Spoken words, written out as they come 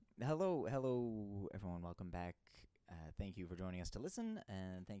Hello, everyone. Welcome back. Thank you for joining us to listen,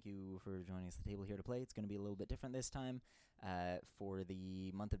 and thank you for joining us at the table here to play. It's going to be a little bit different this time. For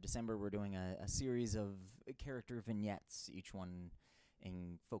the month of December, we're doing a series of character vignettes, each one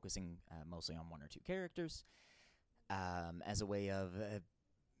focusing mostly on one or two characters, as a way of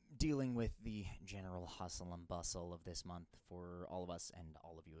dealing with the general hustle and bustle of this month for all of us and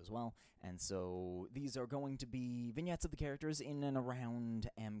all of you as well. And so these are going to be vignettes of the characters in and around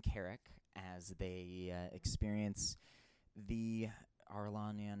Amcarrick as they experience the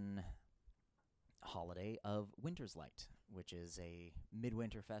Arlonian holiday of Winterslight, which is a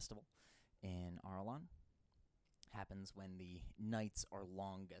midwinter festival in Arlon. Happens when the nights are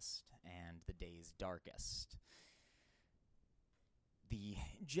longest and the days darkest. The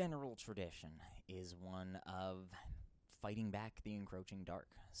general tradition is one of fighting back the encroaching dark.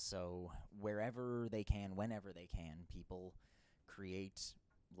 So wherever they can, whenever they can, people create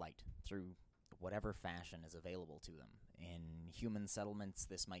light through whatever fashion is available to them. In human settlements,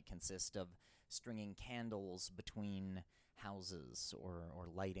 this might consist of stringing candles between houses or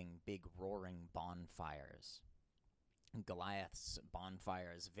lighting big roaring bonfires. Goliath's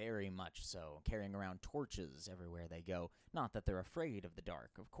bonfires, very much so, carrying around torches everywhere they go. Not that they're afraid of the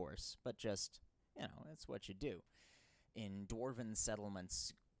dark, of course, but just, it's what you do. In dwarven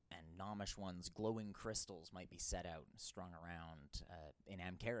settlements and gnomish ones, glowing crystals might be set out and strung around. In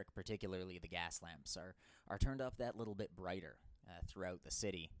Amcarrick, particularly, the gas lamps are turned up that little bit brighter throughout the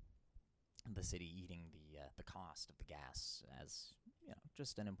city. The city eating the cost of the gas as,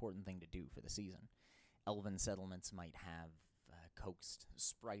 just an important thing to do for the season. Elven settlements might have coaxed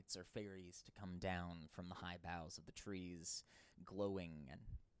sprites or fairies to come down from the high boughs of the trees, glowing and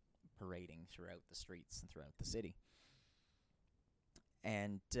parading throughout the streets and throughout the city.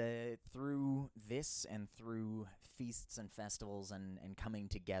 And through this and through feasts and festivals and coming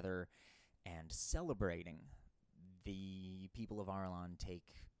together and celebrating, the people of Arlon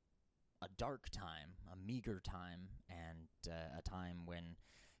take a dark time, a meager time, and a time when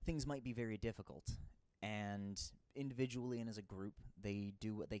things might be very difficult. And individually and as a group, they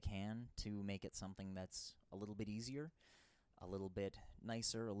do what they can to make it something that's a little bit easier, a little bit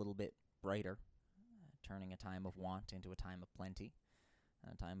nicer, a little bit brighter, turning a time of want into a time of plenty,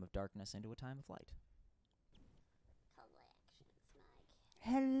 a time of darkness into a time of light.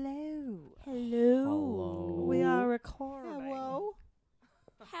 Hello. Hello. We are recording. Hello.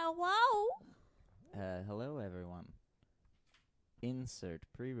 Hello, everyone. Insert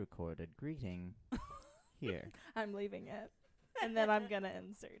pre-recorded greeting here. I'm leaving it. And then I'm going to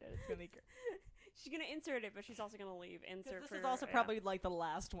insert it. It's going to be great. She's going to insert it, but she's also going to leave insert. This is also probably like the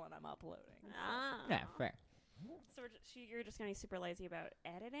last one I'm uploading. Ah. Yeah, fair. So you're just going to be super lazy about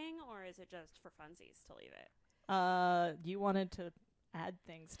editing, or is it just for funsies to leave it? You wanted to add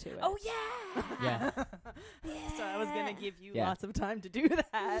things to it. Oh, yeah! Yeah. So I was going to give you Yeah. lots of time to do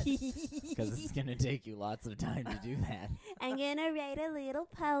that. Because it's going to take you lots of time to do that. I'm gonna write a little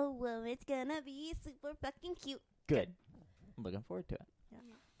poem. It's gonna be super fucking cute. Good. I'm looking forward to it. Yeah.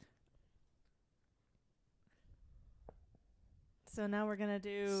 So now we're going to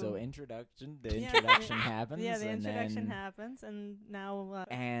do... So the introduction happens. Yeah, the and introduction then happens, and now...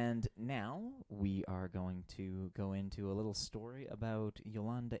 And now we are going to go into a little story about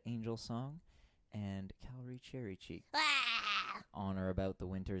Iolanda Angel Song and Calree Cherry Cheek. Ah! On or about the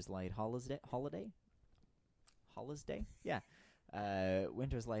Winterslight holiday? Holiday? Yeah.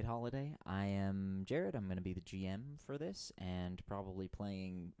 Winterslight holiday. I am Jared. I'm going to be the GM for this and probably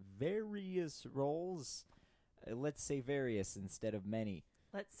playing various roles. Let's say various instead of many.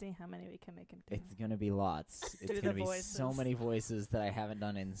 Let's see how many we can make him do. It's going to be lots. It's Do going the to be so voices. many voices that I haven't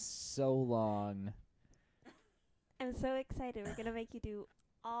done in so long. I'm so excited. We're gonna make you do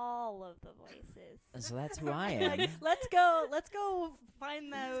all of the voices. So that's who I am. Like, let's go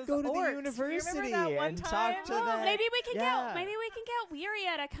find those Go to the orcs. university Remember that one and time? talk to Oh, the... maybe we can Yeah. get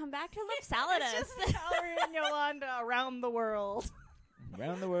Weirya to come back to It's Labsallidas. just Calree and Iolanda around the world.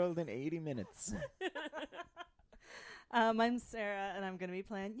 Around the world in 80 minutes. I'm Sarah, and I'm going to be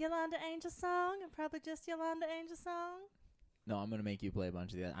playing Iolanda Angel Song, and probably just Iolanda Angel Song. No, I'm going to make you play a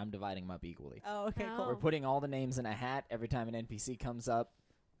bunch of the other. I'm dividing them up equally. Oh, okay, Oh. cool. We're putting all the names in a hat every time an NPC comes up.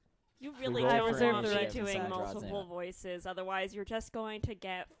 You really roll don't for want initiative me and doing such. multiple voices, otherwise you're just going to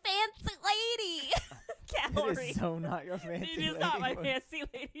get Fancy lady. It Calree. is so not your fancy It is not my lady voice. fancy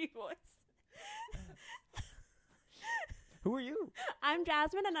lady voice. Who are you? I'm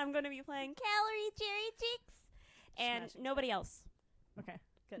Jasmine, and I'm going to be playing Calree Cherry Cheeks. and Smashing. nobody else. Okay,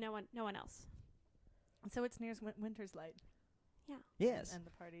 good. No one else. So it's near Winterslight, Yes. and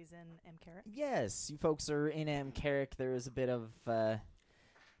the party's in Amcarrick. Yes, you folks are in Amcarrick. There is a bit of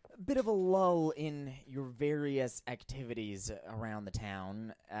bit of a lull in your various activities around the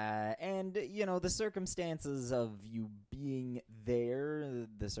town, and, the circumstances of you being there,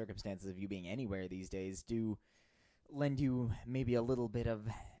 the circumstances of you being anywhere these days do lend you maybe a little bit of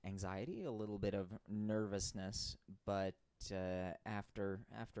anxiety, a little bit of nervousness, but after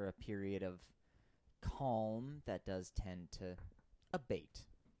a period of calm, that does tend to abate,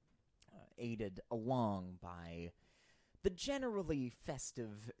 aided along by the generally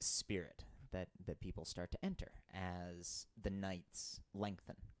festive spirit that people start to enter as the nights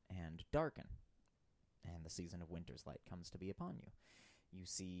lengthen and darken, and the season of Winterslight comes to be upon you. You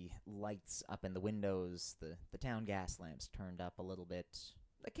see lights up in the windows, the town gas lamps turned up a little bit,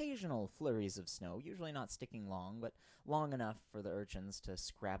 occasional flurries of snow, usually not sticking long, but long enough for the urchins to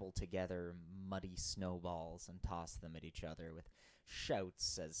scrabble together muddy snowballs and toss them at each other with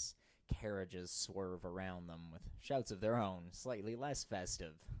shouts as carriages swerve around them with shouts of their own, slightly less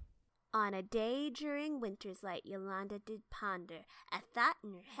festive. On a day during Winterslight, Iolanda did ponder. A thought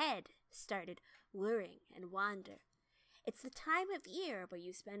in her head started whirring and wander. It's the time of year where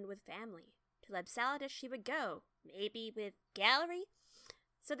you spend with family. To Labsallidas she would go, maybe with Calree.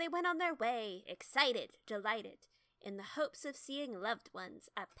 So they went on their way, excited, delighted, in the hopes of seeing loved ones,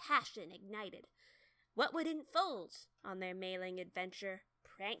 a passion ignited. What would unfold on their mailing adventure?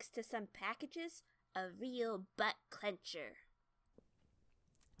 Pranks to some packages? A real butt-clencher.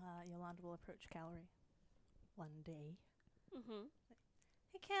 Iolanda will approach Calree one day. Mm-hmm.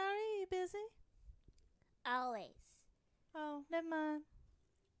 Hey, Calree, you busy? Always. Oh, never mind.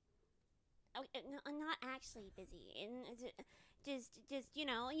 Oh, no, I'm not actually busy. Just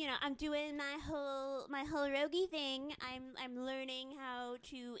I'm doing my whole roguey thing. I'm learning how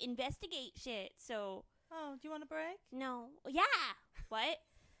to investigate shit. So. Oh, do you want a break? No. Yeah. What?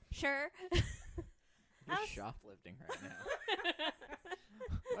 Sure. You're shoplifting right now.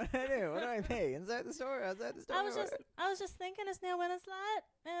 What do I do? What do I pay? Inside the store? Outside the store? I was just thinking it's near Winterslight,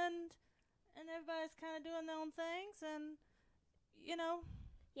 and everybody's kind of doing their own things, and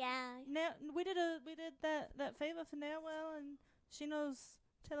Yeah. We did that favor for Narwhal, and she knows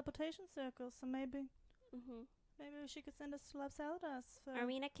teleportation circles, so maybe she could send us to Labsallidas.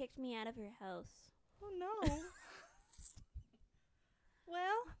 Arena kicked me out of her house. Oh no.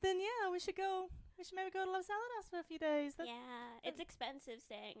 Well, then we should go. We should maybe go to Labsallidas for a few days. It's expensive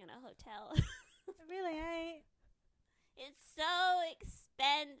staying in a hotel. It really ain't. It's so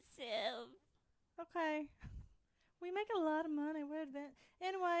expensive. Okay. We make a lot of money. We're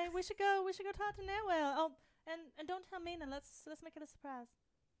anyway. We should go talk to Narwhal. Oh, and don't tell Mina. Let's make it a surprise.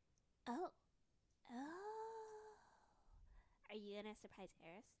 Oh. Are you gonna surprise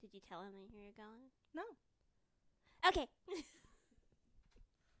Harris? Did you tell him that you were going? No. Okay.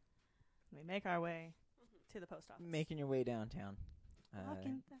 We make our way to the post office. Making your way downtown.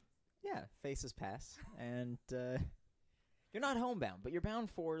 Walking. Yeah, faces pass, and you're not homebound, but you're bound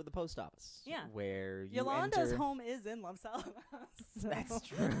for the post office. Yeah. Where you Yolanda's enter. home is in Labsallidas. So. That's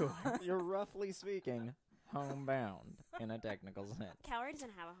true. You're roughly speaking homebound in a technical sense. Calree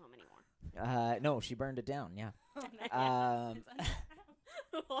doesn't have a home anymore. No, she burned it down. Yeah. Along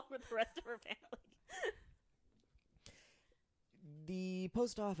with the rest of her family. The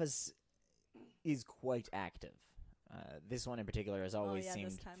post office is quite active. This one in particular has always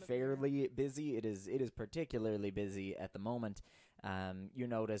seemed fairly busy. It is particularly busy at the moment. You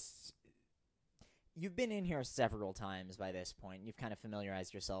notice you've been in here several times by this point. You've kind of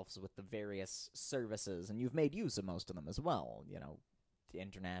familiarized yourselves with the various services, and you've made use of most of them as well. The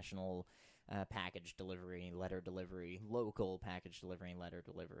international package delivery, letter delivery, local package delivery, letter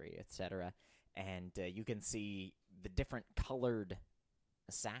delivery, etc. And you can see the different colored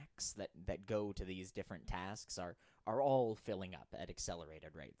sacks that go to these different tasks are all filling up at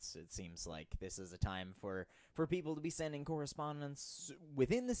accelerated rates. It seems like this is a time for people to be sending correspondence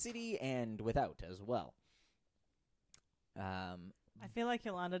within the city and without as well. I feel like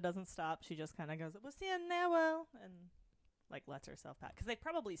Yolanda doesn't stop. She just kind of goes, "We'll see you now," and lets herself back because they've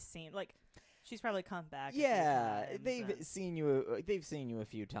probably seen she's probably come back. Yeah, they've seen you. They've seen you a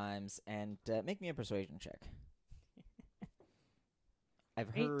few times, and make me a persuasion check. I've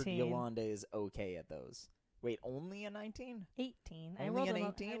heard 18. Yolanda is okay at those. Wait, only a 19? 18. Only an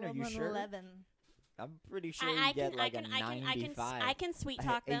 18? Are you sure? 11. I'm pretty sure you get like a 95. I can sweet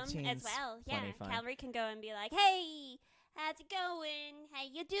talk them 18's as well. Yeah, plenty fine. Calree can go and be like, "Hey, how's it going? How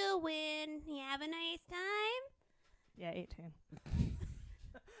you doing? You have a nice time?" Yeah, 18.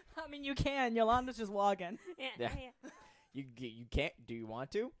 I mean, you can. Yolanda's just walking. Yeah. You can't. Do you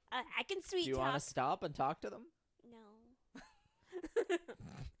want to? I can sweet talk. Do you want to stop and talk to them? No.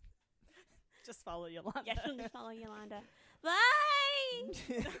 Just follow Yolanda. Yeah, she'll just follow Yolanda. Bye!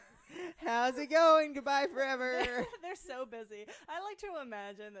 How's it going? Goodbye forever. They're so busy. I like to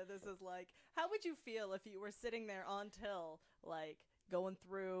imagine that this is like, how would you feel if you were sitting there on till, like, going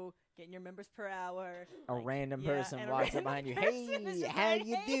through, getting your members per hour. A like, random yeah, person and a walks up random behind you. person is Hey, just how like,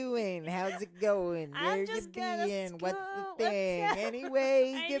 you "Hey." doing? How's it going? I'm Where you just gonna being? What's school. the What's thing? up?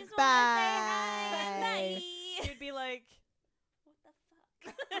 Anyway, I just goodbye. wanna say hi. Bye. You'd be like, What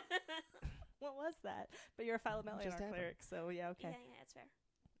the fuck? what was that? But you're a Just Philomelian happened. cleric, so yeah, okay. Yeah, that's fair.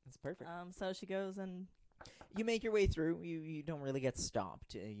 That's perfect. So she goes and You make your way through. You don't really get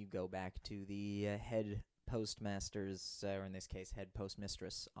stopped. You go back to the head postmaster's, or in this case, head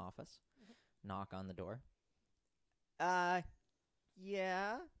postmistress office. Knock on the door. Yeah.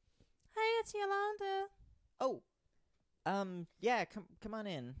 hey, it's Iolanda. Oh. Yeah. Come on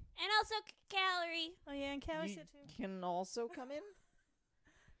in. And also Calree. Oh yeah, and Calree You said too. can also come in.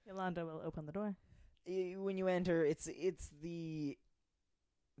 Iolanda will open the door. When you enter, it's the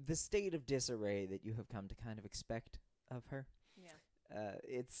state of disarray that you have come to kind of expect of her. Yeah.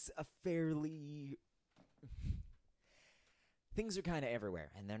 It's a fairly things are kind of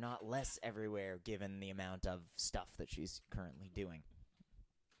everywhere, and they're not less everywhere given the amount of stuff that she's currently doing.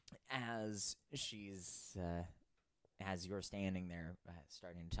 As you're standing there,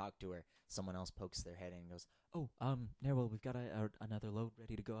 starting to talk to her, someone else pokes their head in and goes, "Oh, Nerwell, we've got another load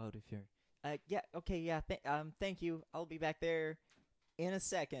ready to go out if you're." Yeah, okay, yeah. Thank you. I'll be back there in a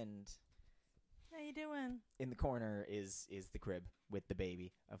second. How you doing? In the corner is the crib with the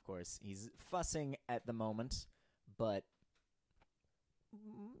baby, of course. He's fussing at the moment, but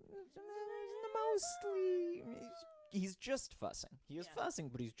mostly he's just fussing. He is fussing,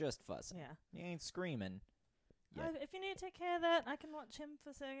 but he's just fussing. Yeah. He ain't screaming. Yet. If you need to take care of that, I can watch him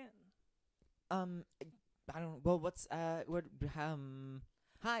for a second. I don't. Well, what's what?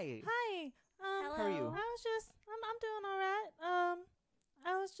 Hi. Hi. Hello. How are you? I'm doing all right.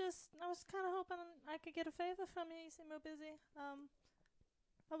 I was kind of hoping I could get a favor from you. You seem real busy.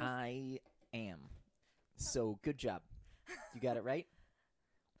 I am. So good job. You got it right.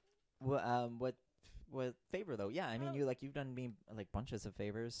 What favor though? Yeah, I mean you've done me like bunches of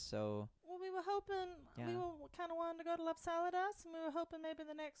favors. So. Well, we were hoping. Yeah. We were kind of wanting to go to Labsallidas, and we were hoping maybe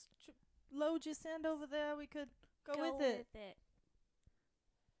the next load you send over there, we could go with it.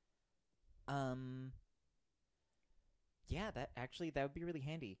 Yeah, that would be really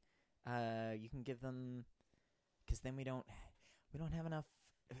handy. You can give them, because then we don't have enough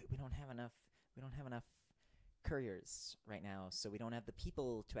couriers right now, so we don't have the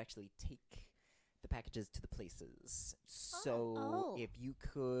people to actually take the packages to the places. So if you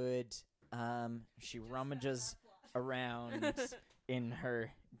could, she rummages around in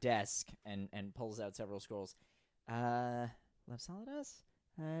her desk and pulls out several scrolls. Labsallidas?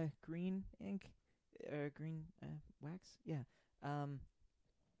 Green ink? Green wax? Yeah.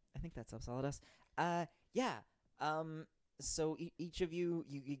 I think that's Labsallidas. Yeah. So each of you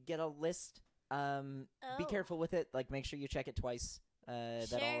get a list. Be careful with it. Like, make sure you check it twice.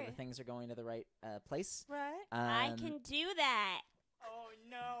 That all of the things are going to the right place. Right. I can do that. Oh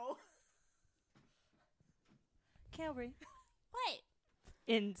no. Calree. What?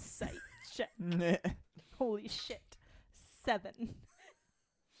 Insight check. Holy shit. 7.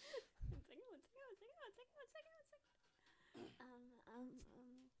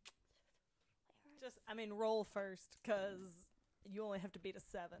 Just, roll first, because you only have to beat a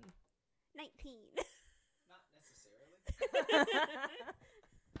 7. 19. Not necessarily.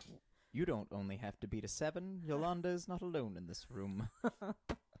 You don't only have to beat a 7. Iolanda is not alone in this room. You're not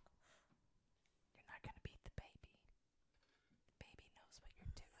going to beat the baby. The baby knows what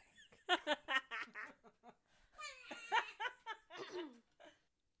you're doing.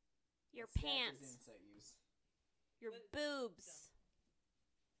 Your pants. Your boobs.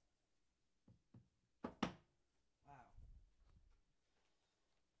 Wow.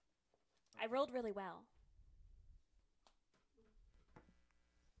 I rolled really well.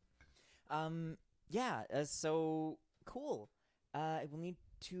 Yeah, so cool. We'll need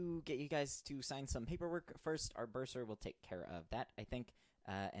to get you guys to sign some paperwork first. Our bursar will take care of that, I think,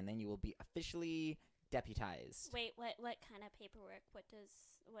 and then you will be officially deputized. Wait, what kind of paperwork? What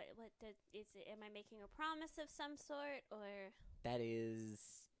is it? Am I making a promise of some sort, or? That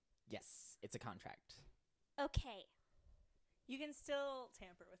is, yes, it's a contract. Okay. You can still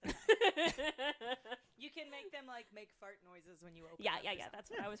tamper with it. You can make them make fart noises when you open it. Yeah. That's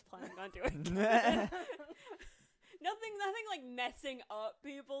what I was planning on doing. Nothing like messing up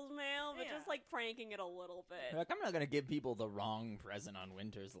people's mail, but just like pranking it a little bit. Like, I'm not gonna give people the wrong present on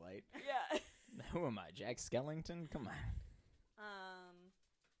Winterslight. Yeah. Who am I, Jack Skellington? Come on.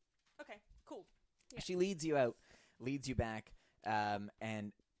 Okay, cool. Yeah. She leads you out, leads you back,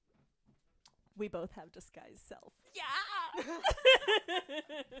 and we both have disguised self. Yeah.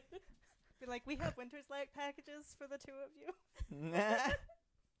 Be like, we have Winterslight packages for the two of you.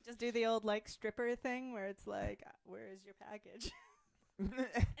 Just do the old like stripper thing where it's like, where is your package?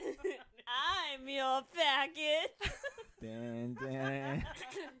 I'm your package. Dun, dun.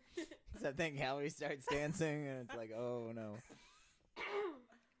 Except then Calree starts dancing, and it's like, oh no.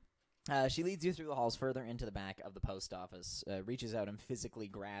 She leads you through the halls further into the back of the post office, reaches out and physically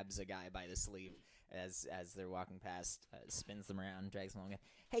grabs a guy by the sleeve as they're walking past, spins them around, drags them along.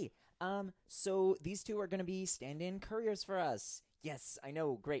 Hey, so these two are going to be stand-in couriers for us. Yes, I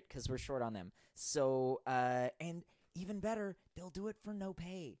know, great, because we're short on them. So, and even better, they'll do it for no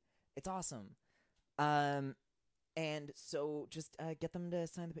pay. It's awesome. And so just get them to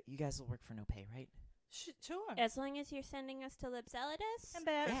sign the. You guys will work for no pay, right? Sure. As long as you're sending us to Labsallidas And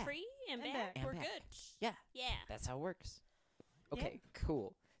back. for Yeah. free and, And back, back. we're And back. good. Yeah. Yeah. That's how it works. Okay,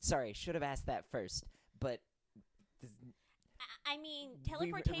 cool. Sorry, should have asked that first, but I mean, we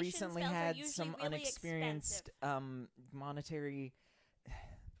teleportation recently spells are had usually some really unexperienced expensive. monetary.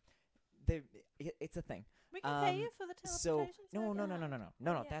 It's a thing. We can pay you for the So teleportation.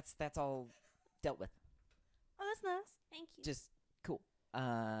 no. Yeah. That's all dealt with. Oh, that's nice. Thank you. Just cool.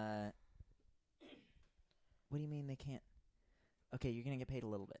 What do you mean they can't? Okay, you're gonna get paid a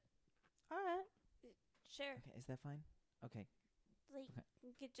little bit. All right. Sure. Okay, is that fine? Okay, Like, Okay.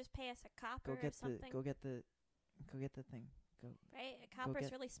 you could just pay us a copper go get or something. go get the thing. Right? A copper's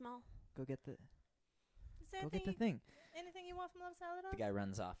get- really small. Go get the Is there go get the anything, thing. anything you want from Labsallidas? The guy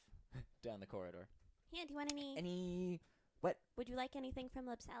runs off down the corridor. Yeah, do you want any? Any Would you like anything from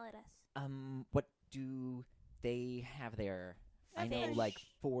Labsallidas? what do they have there? I know Fish. like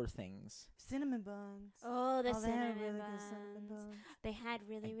 4 things. Cinnamon buns. Oh, the Oh, they had cinnamon really buns. good cinnamon buns. They had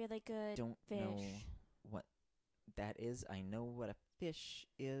really, really good Don't fish. know what that is. I know what a fish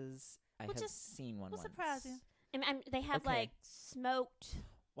is. I We'll have just- seen one we'll once. surprise you. And they have Okay. like smoked.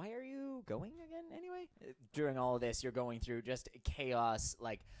 Why are you going again anyway? During all of this, you're going through just chaos,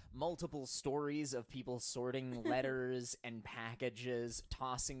 like multiple stories of people sorting letters and packages,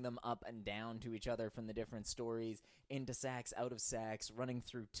 tossing them up and down to each other from the different stories, into sacks, out of sacks, running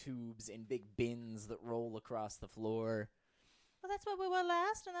through tubes in big bins that roll across the floor. Well, that's where we were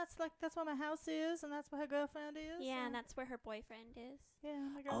last, and that's where my house is, and that's where her girlfriend is. Yeah, so- and that's where her boyfriend is. yeah,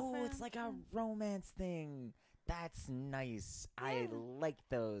 my girlfriend. Oh, it's like a romance thing. That's nice. I Yeah. like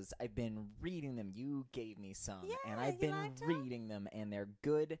those. I've been reading them. You gave me some, Yeah, and I've you been liked 'em? reading them, and they're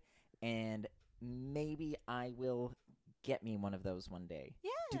good. And maybe I will get me one of those one day.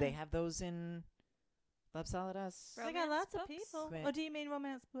 Yeah. Do they have those in Labsallidas? Bro- They got Romance lots of books? people. Wait. Or do you mean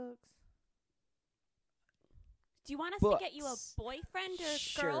romance books? Do you want us to get you a Books. boyfriend or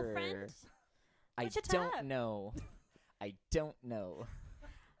Sure. girlfriend? I What's your don't type? know. I don't know.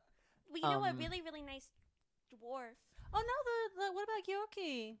 Well, you know, a Um, really, really nice dwarf. Oh no, the what about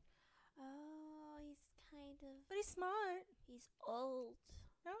Yorkie? Oh, he's kind of. But he's smart. He's old.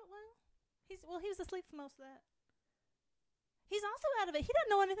 No, well, he was asleep for most of that. He's also out of it. He doesn't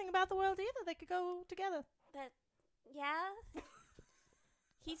know anything about the world either. They could go together. That, yeah.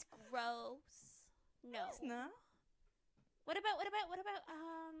 He's gross. No. He's not. What about what's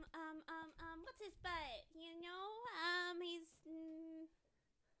his butt? You know, he's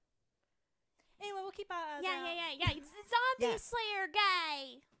Anyway, we'll keep our eyes out. yeah. He's the zombie Yeah. slayer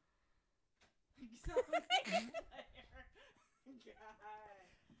guy.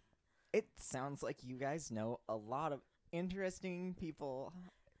 It sounds like you guys know a lot of interesting people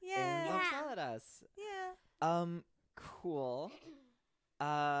Yeah. in Labsallidas. Yeah. Cool.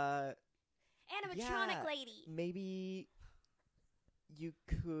 Animatronic Yeah. lady. Maybe you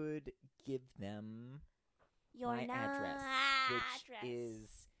could give them Your my address, which address.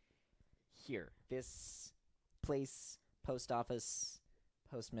 is here. This place, post office,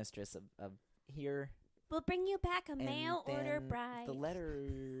 postmistress of here. We'll bring you back a And mail order then bride. the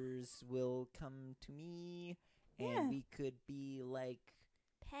letters will come to me, and Yeah. we could be like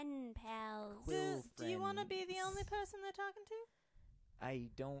Pen pals. Quill Do you want to be the only friends. person they're talking to? I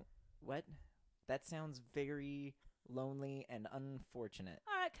don't. What? That sounds very lonely and unfortunate.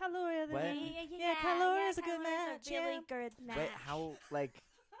 All right, Calree What? then. Yeah, Calree is a good Calree's match, A really yeah. good match. But how, like,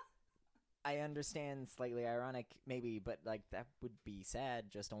 I understand slightly ironic, maybe, but, like, that would be sad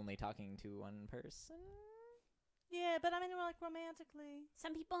just only talking to one person. Yeah, but I mean, like romantically.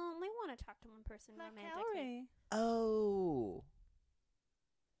 Some people only want to talk to one person Like romantically. Calree. Oh.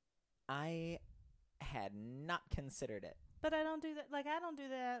 I had not considered it. But I don't do that. Like, I don't do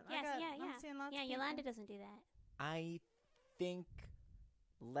that. Yes, I'm yeah. seeing lots Yeah, of people. Iolanda doesn't do that. I think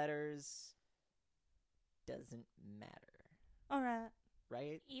letters doesn't matter. All right.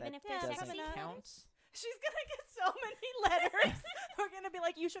 right? Even that if they're doesn't sexy count. She's gonna get so many letters. We're gonna be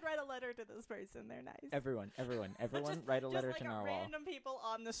like, you should write a letter to this person. They're nice. Everyone, Just- write a letter just to like Narwhal. random people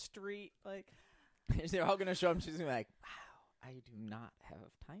on the street, like. They're all gonna show up. She's gonna be like, "Wow, I do not have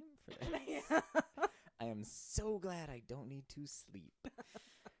time for this. I am so glad I don't need to sleep."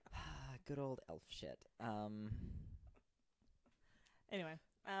 Good old elf shit. Anyway,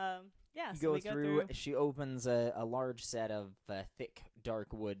 yeah. You So go we through. She opens a large set of thick,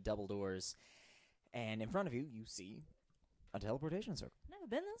 dark wood double doors, and in front of you, you see a teleportation circle. Never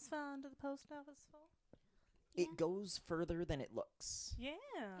been this far into the post office before. It goes further than it looks. Yeah.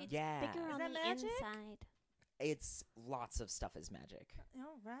 It's Yeah. bigger Is on that the magic? inside. It's lots of stuff is magic.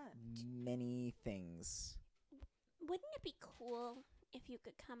 All right. Many things. Wouldn't it be cool if you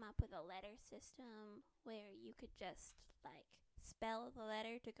could come up with a letter system where you could just, like, spell the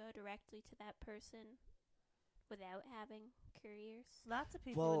letter to go directly to that person without having couriers? Lots of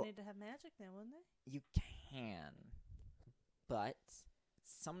people Well- would need to have magic then, wouldn't they? You can, but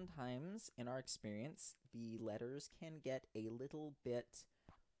sometimes, in our experience, the letters can get a little bit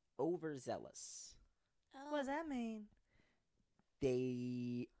overzealous. Oh, What does that mean?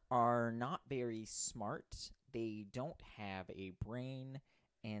 They are not very smart. They don't have a brain,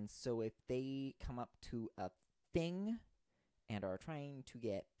 and so if they come up to a thing and are trying to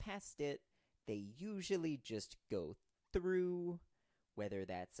get past it, they usually just go through, whether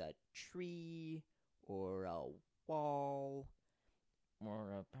that's a tree or a wall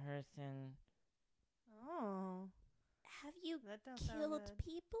or a person. Oh, have you that does sound killed good.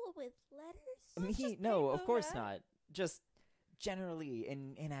 people with letters? Well, it's Me? just No, of people, course right? not. Just generally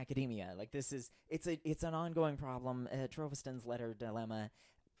in academia, like it's an ongoing problem. Troviston's letter dilemma.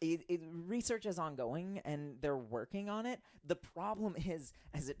 Research is ongoing, and they're working on it. The problem is,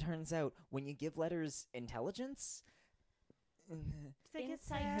 as it turns out, when you give letters intelligence, Do they get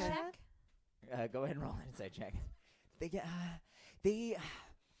Insight sad? check? go ahead and roll an insight check. They get they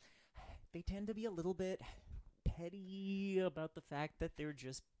tend to be a little bit petty about the fact that they're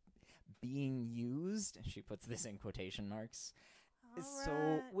just being used. She puts this in quotation marks. So,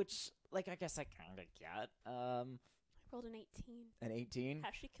 Alright. which, like, I guess I kind of get. I rolled an 18. An 18.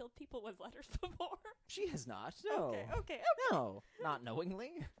 Has she killed people with letters before? She has not. No. Okay. No, not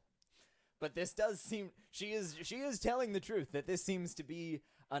knowingly. But this does seem. She is telling the truth that this seems to be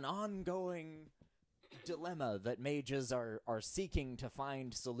an ongoing dilemma that mages are seeking to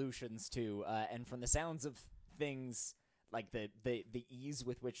find solutions to. And from the sounds of things, like the ease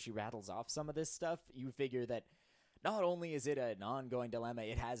with which she rattles off some of this stuff, you figure that not only is it an ongoing dilemma,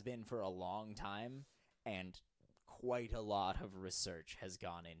 it has been for a long time, and quite a lot of research has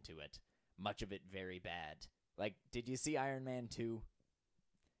gone into it. Much of it very bad. Like, did you see Iron Man 2?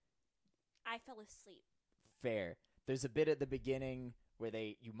 I fell asleep. Fair. There's a bit at the beginning where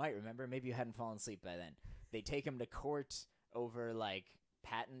you might remember, maybe you hadn't fallen asleep by then. They take him to court over, like,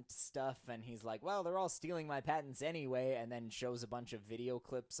 patent stuff, and he's like, well, they're all stealing my patents anyway, and then shows a bunch of video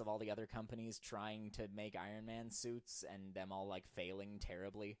clips of all the other companies trying to make Iron Man suits, and them all, like, failing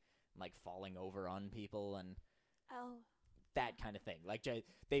terribly, like, falling over on people, and Oh. that kind of thing. Like,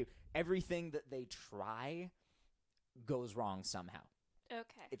 everything that they try goes wrong somehow.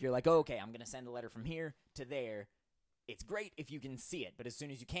 Okay. If you're like, oh, okay, I'm going to send a letter from here to there, it's great if you can see it, but as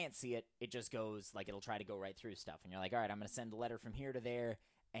soon as you can't see it, it just goes, like, it'll try to go right through stuff. And you're like, all right, I'm going to send a letter from here to there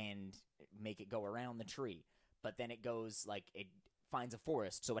and make it go around the tree. But then it goes, like, it finds a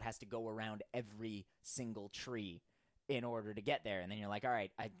forest, so it has to go around every single tree in order to get there. And then you're like, all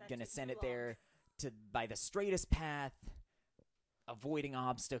right, I'm That going to takes send too it there by the straightest path, avoiding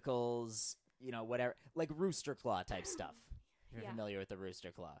obstacles, whatever, like Rooster Claw type stuff. You're Yeah. familiar with the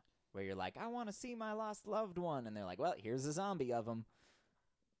Rooster Claw, where you're like, I want to see my lost loved one, and they're like, well, here's a zombie of them.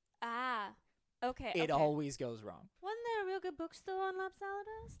 Ah. Okay. It okay. always goes wrong. Wasn't there a real good bookstore on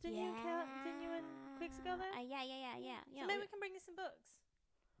Labsallidas? Didn't you and Quicks go there? Yeah. So maybe we can bring you some books.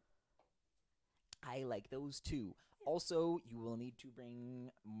 I like those too. Also, you will need to bring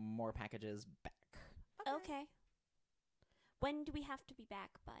more packages back. Okay. When do we have to be back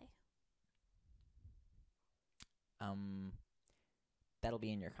by? That'll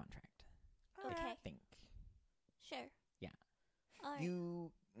be in your contract, Alright. Okay. I think. Sure. Yeah. All right.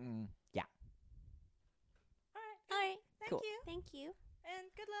 Yeah. Alright. All right. Thank Cool. you. Thank you. And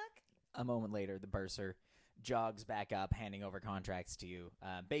good luck. A moment later, the bursar jogs back up, handing over contracts to you.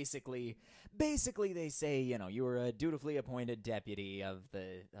 Basically, they say, you were a dutifully appointed deputy of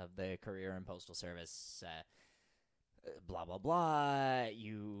the Courier and Postal Service. Blah blah blah.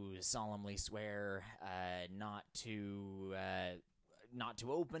 You solemnly swear not to not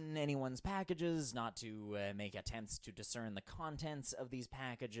to open anyone's packages, not to make attempts to discern the contents of these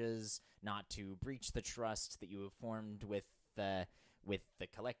packages, not to breach the trust that you have formed with the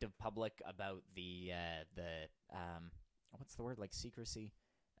collective public about the what's the word, like secrecy,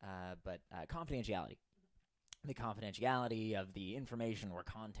 but confidentiality. The confidentiality of the information or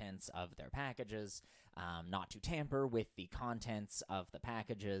contents of their packages, not to tamper with the contents of the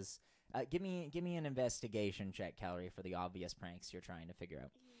packages. Give me an investigation check, Calree, for the obvious pranks you're trying to figure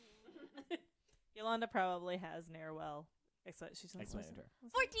out. Yolanda probably has Narwhal. Except she's not Explain it listening.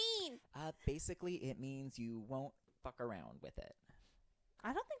 to her. 14! Basically, it means you won't fuck around with it.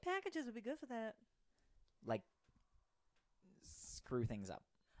 I don't think packages would be good for that. Like, screw things up.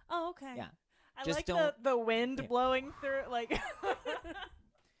 Oh, okay. Yeah. I Just like don't- the wind blowing through, like...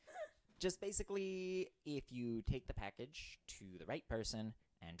 Just basically, if you take the package to the right person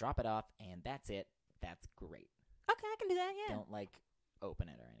and drop it off, and that's it, that's great. Okay, I can do that, yeah. Don't, like, open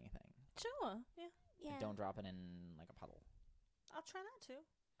it or anything. Sure, yeah. Yeah. And don't drop it in, like, a puddle. I'll try not to.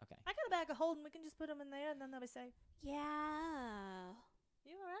 Okay. I got a bag of holding. We can just put them in there, and then they'll be safe. Yeah.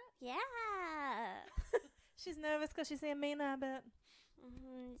 You all right? Yeah. She's nervous because she's seeing Mina, I bet.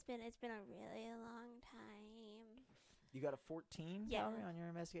 It's been a really long time. You got a 14, Yeah. Calree, on your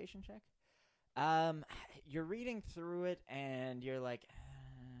investigation check? You're reading through it, and you're like,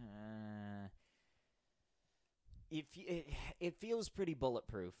 it feels pretty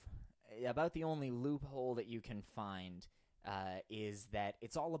bulletproof. About the only loophole that you can find is that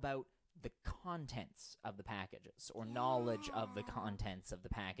it's all about the contents of the packages, or knowledge of the contents of the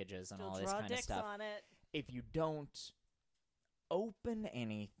packages, and She'll all this draw kind of dicks stuff. on it. If you don't open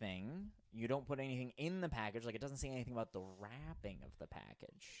anything, you don't put anything in the package, like it doesn't say anything about the wrapping of the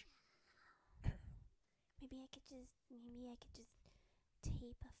package. Maybe I could just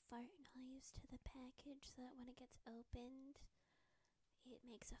tape a fart noise to the package so that when it gets opened, it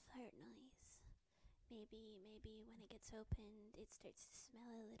makes a fart noise. Maybe when it gets opened, it starts to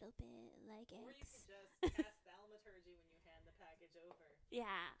smell a little bit like Or you eggs. could just cast thaumaturgy when you hand the package over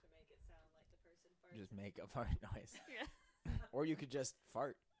Yeah. to make it sound like the person farts. Just make a fart noise. Yeah. Or you could just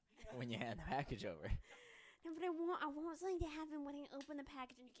fart when you hand the package over. No, but I want something to happen when I open the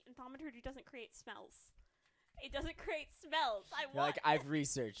package, and thaumaturgy doesn't create smells. It doesn't create smells. You're like, I've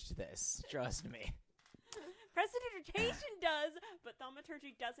researched this. Trust me. Prestidigitation does, but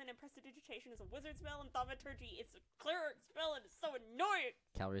thaumaturgy doesn't, and prestidigitation is a wizard spell, and thaumaturgy is a cleric spell, and it's so annoying.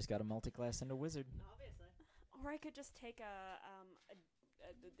 Calree's got a multi-class into wizard. Obviously. Or I could just take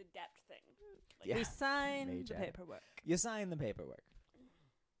the depth thing. Like, Yeah. We sign Mage the act. paperwork. You sign the paperwork.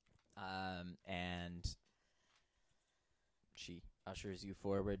 And she ushers you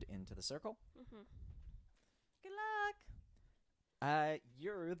forward into the circle. Mm-hmm. Good luck.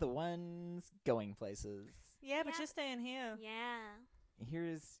 You're the ones going places. Yeah, but Yeah. you're staying here. Yeah.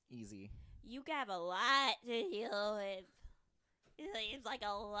 Here's easy. You have a lot to deal with. It seems like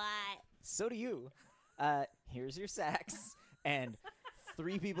a lot. So do you. Here's your sacks. And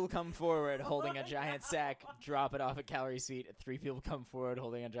 3 people come forward holding a giant sack, drop it off at Calree's feet. 3 people come forward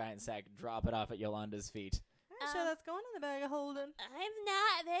holding a giant sack, drop it off at Yolanda's feet. I'm sure that's going in the bag of holding. I'm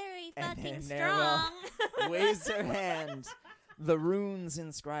not very And fucking then Narwhal strong. waves her hand. The runes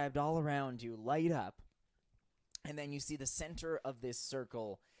inscribed all around you light up. And then you see the center of this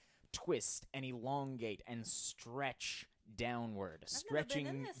circle twist and elongate and stretch downward, never been in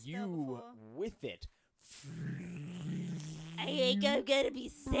stretching this spell you before. with it. I think I'm gonna be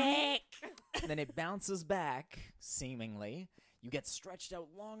sick. And then it bounces back, seemingly. You get stretched out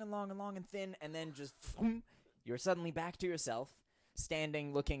long and long and long and thin, and then just you're suddenly back to yourself,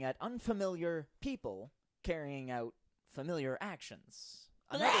 standing looking at unfamiliar people carrying out familiar actions.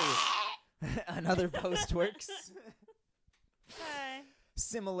 Another post works. Hi.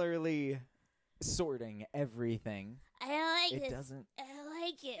 Similarly sorting everything. I like It this. doesn't I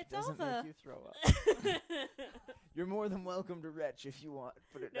like it. It's doesn't over. make you throw up. You're more than welcome to retch if you want,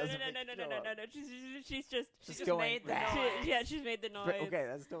 but it No. doesn't make you throw up. She's just going, made the "Bah." noise. She's made the noise. Okay,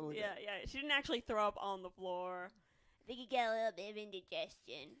 that's totally Yeah. She didn't actually throw up on the floor. I think you get a little bit of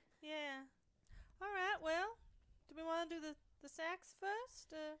indigestion. Yeah. All right, well, do we want to do the sacks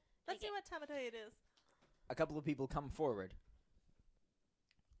first? Let's see Okay. what time of day it is. A couple of people come forward,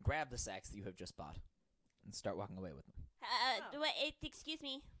 grab the sacks that you have just bought, and start walking away with them. Excuse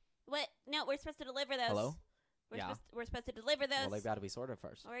me. What? No, we're supposed to deliver those. Hello? We're supposed to deliver those. Well, they've got to be sorted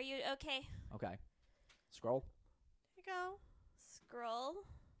first. Or are you okay? Okay. Scroll. Here you go. Scroll.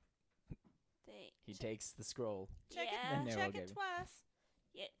 He takes the scroll. Check Yeah. Then it. Narrow Check gave it you. twice.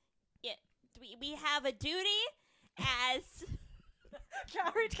 Yeah. We have a duty as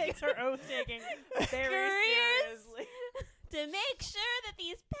Calree takes her oath taking very couriers seriously. to make sure that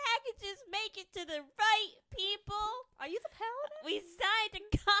these packages make it to the right people. Are you the paladin? We signed a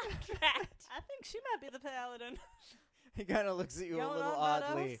contract. I think she might be the paladin. He kind of looks at you a Going little on,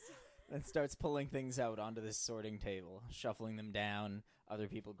 oddly Meadows? and starts pulling things out onto this sorting table, shuffling them down, other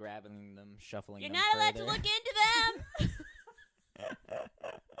people grabbing them, shuffling You're them not allowed to further. look into them.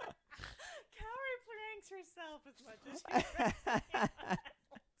 Calree pranks herself as much as she pranks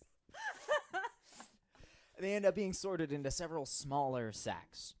They end up being sorted into several smaller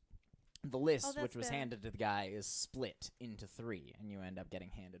sacks. The list, that's which was better. handed to the guy, is split into 3, and you end up getting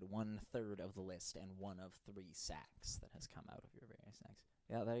handed 1/3 of the list and one of 3 sacks that has come out of your various sacks.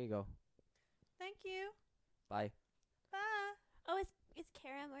 Yeah, there you go. Thank you. Bye. Bye. Oh, is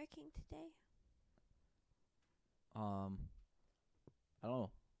Kara working today? I don't know.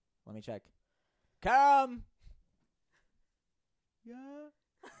 Let me check. Come! Yeah?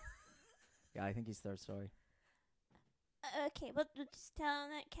 Yeah, I think he's third story. Okay, well, just tell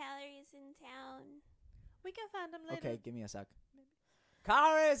him that Calree's in town. We can find him later. Okay, give me a sec.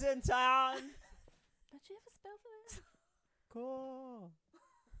 Calree's in town! Don't you have a spell for this? Cool.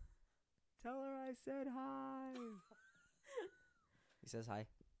 Tell her I said hi. He says hi.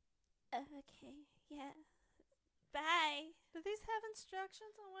 Okay, yeah. Bye. Do these have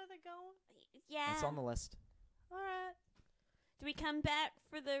instructions on where they're going? Yeah. It's on the list. All right. Do we come back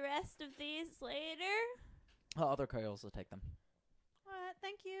for the rest of these later? Oh, other coils will take them. All right.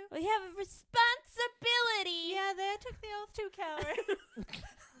 Thank you. We have a responsibility. Yeah, they took the oath too, Calree.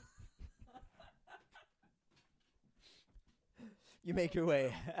 You make your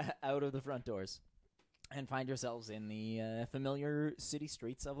way out of the front doors and find yourselves in the familiar city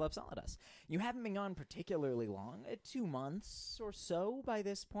streets of Labsallidas. You haven't been gone particularly long, 2 months or so by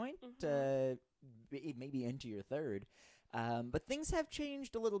this point, maybe into your third. But things have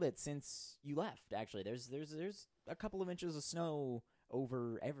changed a little bit since you left, actually. There's a couple of inches of snow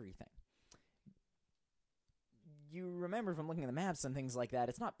over everything. You remember from looking at the maps and things like that,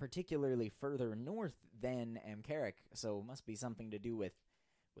 it's not particularly further north than Amkaric, so it must be something to do with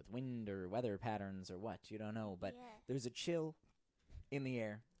wind or weather patterns or what, you don't know. But Yeah. there's a chill in the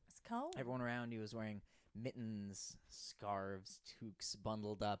air. It's cold. Everyone around you is wearing mittens, scarves, toques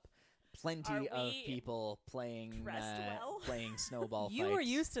bundled up. Plenty Are of we people playing dressed well? playing snowball You fights. were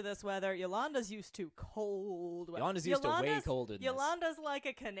used to this weather. Yolanda's used to cold weather. Yolanda's used to way colder than this. Yolanda's like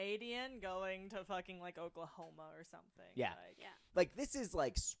a Canadian going to fucking like Oklahoma or something. Yeah. Like, Yeah. Like, this is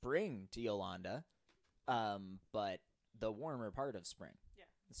like spring to Yolanda, but the warmer part of spring. Yeah.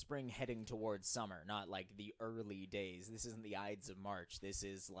 Spring heading towards summer, not like the early days. This isn't the Ides of March. This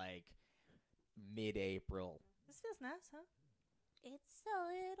is like mid-April. This feels nice, huh? It's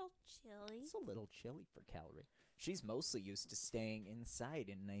a little chilly. It's a little chilly for Calree. She's mostly used to staying inside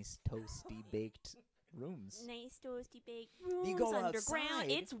in nice toasty baked rooms. Nice toasty baked rooms You go underground.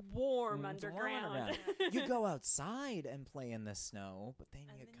 outside. It's warm It's warm underground. You go outside and play in the snow, but then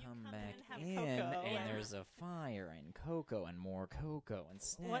And you then you come come back in in, and have cocoa. and Yeah. there's a fire and cocoa and more cocoa and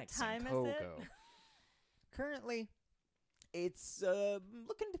snacks time and is it? cocoa. Currently, it's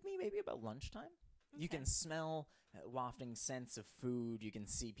looking to me maybe about lunchtime. You Okay. can smell wafting scents of food. You can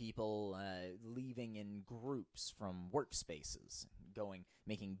see people leaving in groups from workspaces,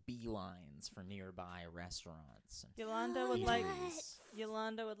 making beelines for nearby restaurants. And Yolanda Oh, would like eateries.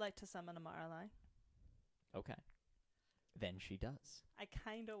 Yolanda would like to summon a Marley. Okay. Then she does. I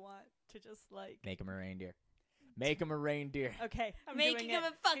kind of want to just like. Make him a reindeer. Make him a reindeer. Okay, I'm Making doing him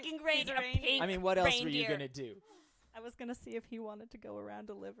it. a fucking He's reindeer. a reindeer. Pink I mean, what else were you reindeer. going to do? I was gonna see if he wanted to go around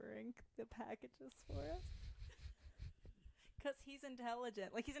delivering the packages for us. Cause he's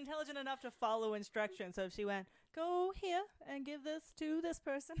intelligent. Like he's intelligent enough to follow instructions. So if she went, go here and give this to this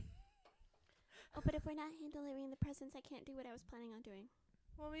person. Oh, but if we're not hand delivering the presents, I can't do what I was planning on doing.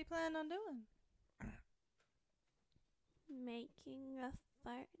 What we plan on doing? Making a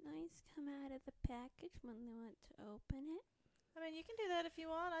fart noise come out of the package when they want to open it. I mean, you can do that if you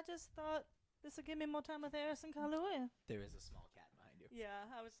want. I just thought this would give me more time with Eris and Kaluuya. There is a small cat behind you. Yeah,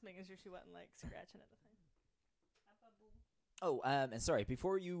 I was just making sure she wasn't like scratching at the thing. Oh, and sorry,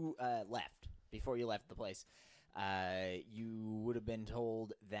 before you left the place, you would have been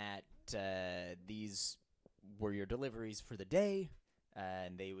told that these were your deliveries for the day,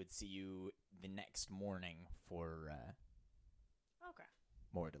 and they would see you the next morning for Okay.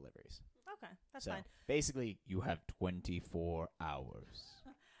 more deliveries. Okay, that's So fine. basically, you have 24 hours.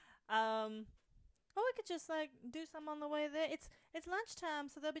 Or we could just like do some on the way there. It's lunchtime,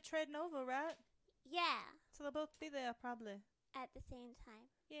 so they'll be trading over, right? Yeah, So they'll both be there probably. at the same time.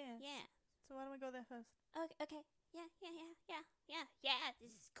 Yeah. Yeah. So why don't we go there first? Okay. Yeah.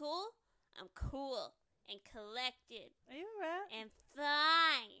 This is cool. I'm cool. and collected Are you alright? and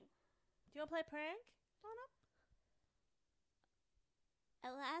fine. Do you want to play prank on him?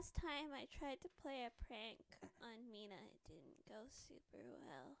 Last time I tried to play a prank on Mina, it didn't go super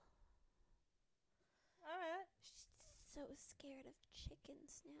well. Alright. She's so scared of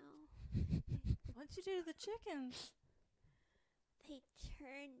chickens now. What'd you do to the chickens? They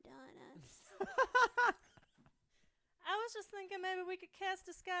turned on us. I was just thinking maybe we could cast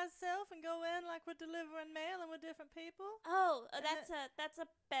disguise self and go in like we're delivering mail and we're different people. Oh, And that's a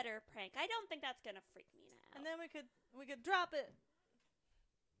better prank. I don't think that's gonna freak Mina out. And then we could drop it.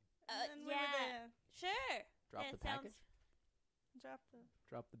 And then we were yeah, there. sure. Drop That the package. Drop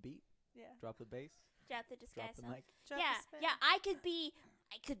Drop the beat. yeah. Drop the bass. Drop the disguise. Drop the mic. Drop Yeah, the spell. yeah. I could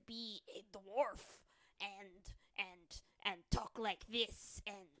be a dwarf and talk like this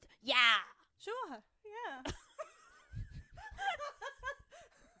and yeah. Sure. Yeah.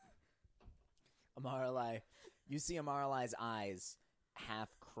 Amaralai, you see Amaralai's eyes half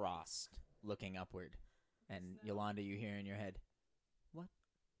crossed, looking upward. And Iolanda, you hear in your head, "What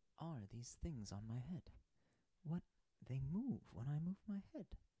are these things on my head? What? They move when I move my head.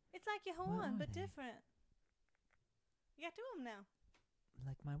 It's like your What horn, are but they? different. You got two of them now.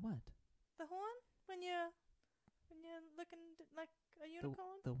 Like my what? The horn when you're looking like a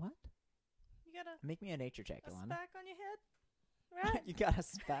unicorn. The what? You got Make me a nature check, a Iolanda. spack on your head, right? You got a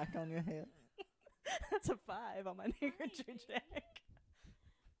spack on your head. That's a 5 on my nature check.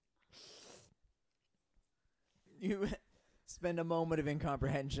 You spend a moment of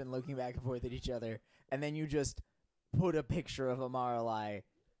incomprehension looking back and forth at each other, and then you just put a picture of Amaralai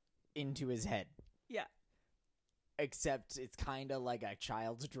into his head. Yeah. Except it's kind of like a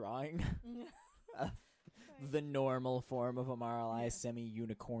child's drawing. Yeah. The normal form of Amaralai, Yeah.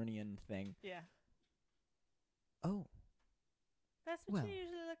 semi-unicornian thing. Yeah. Oh. That's what Well. you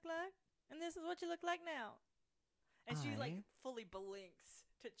usually look like. And this is what you look like now. And she like I- fully blinks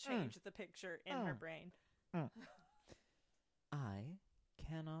to change the picture in her brain. I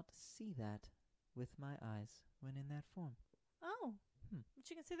cannot see that with my eyes when in that form. Oh. Hmm. But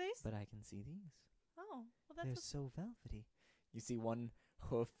you can see these? But I can see these. Oh. Well, that's They're so velvety. You see one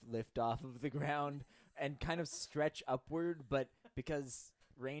hoof lift off of the ground and kind of stretch upward, but because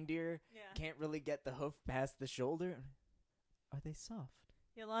reindeer yeah. can't really get the hoof past the shoulder, are they soft?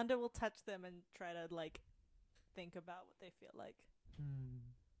 Yolanda will touch them and try to like think about what they feel like.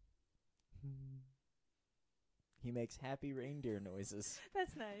 He makes happy reindeer noises,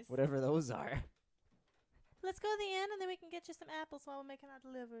 That's nice. whatever those are. Let's go to the inn and then we can get you some apples while we're making our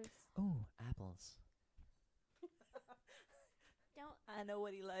deliveries. Oh, apples. I know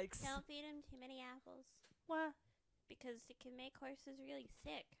what he likes. Don't feed him too many apples Why? because it can make horses really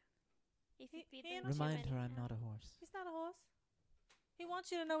sick. If you feed he them ain't too Remind many her I'm not a apples. horse. He's not a horse. He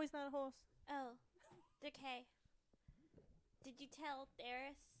wants you to know he's not a horse. Oh, okay. Did you tell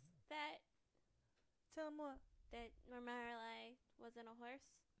Darius that Tell him what? Marmaralai wasn't a horse?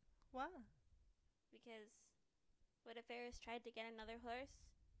 Why? Because what if Eris tried to get another horse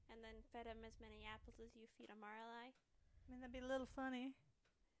and then fed him as many apples as you feed a Marlai? I mean, that'd be a little funny.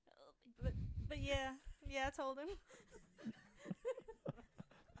 But yeah. Yeah, I told him.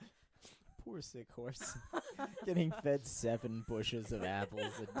 Poor sick horse. Getting fed 7 bushels of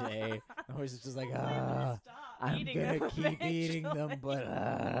apples a day. The horse is just like, I'm gonna keep eating them, but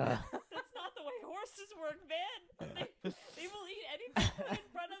That's not the way horses work, man. They will eat anything put in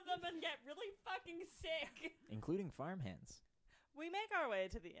front of them and get really fucking sick. including farmhands. We make our way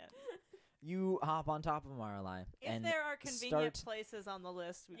to the inn. You hop on top of Marlai If and there are convenient start. places on the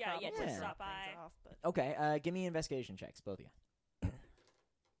list, we Yeah, probably yeah, just drop stop things by. off. But Okay, give me investigation checks, both of you.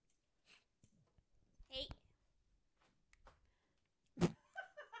 Hey,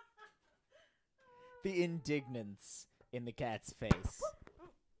 The indignance in the cat's face.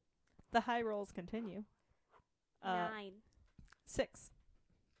 the high rolls continue. 9. 6.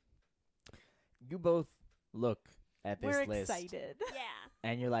 You both look at this We're list, excited. Yeah.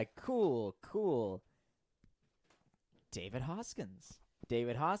 and you're like, cool. David Hoskins.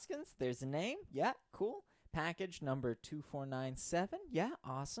 David Hoskins, there's a name. Yeah, cool. Package number 2497. Yeah,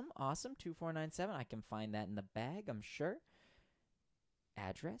 awesome. 2497. I can find that in the bag, I'm sure.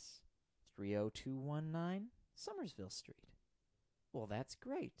 Address 30219 Summersville Street. Well, that's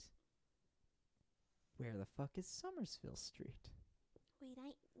great. Where the fuck is Summersville Street? We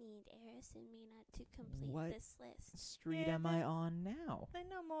might need Eris and Mina to complete What? this list. Street Yeah, am I on now? They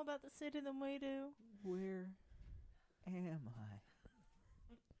know more about the city than we do. Where am I?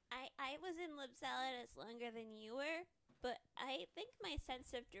 I was in Labsallidas longer than you were, but I think my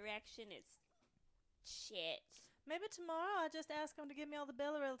sense of direction is shit. Maybe tomorrow I'll just ask them to give me all the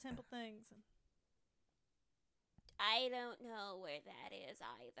Bellarel temple things. I don't know where that is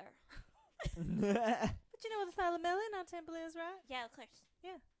either. But you know where the Fallomelon temple is, right? Yeah, of course.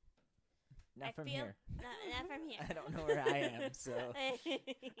 Not I from feel here. Not from here. I don't know where I am, so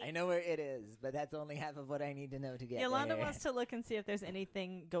I know where it is, but that's only half of what I need to know to get Iolanda there. wants to look and see if there's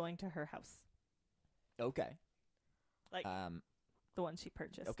anything going to her house, Okay. like the one she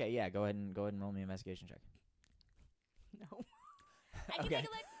purchased. Okay, yeah, go ahead and roll me an investigation check. No. I can Okay. take a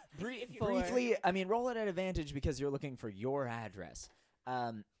look. If you Briefly, I mean, roll it at advantage because you're looking for your address.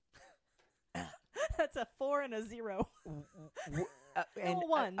 That's a 4 and a 0. And No,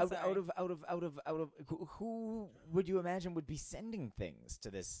 1, out sorry. of who would you imagine would be sending things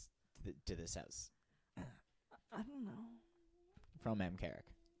to this house I don't know. from M. Carrick?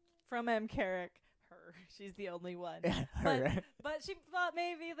 From M. Carrick. Her. She's the only one. Her. But she thought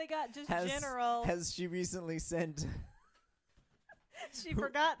maybe they got just Has- general. Has she recently sent? She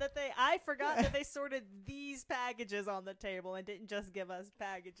forgot that I forgot that they sorted these packages on the table and didn't just give us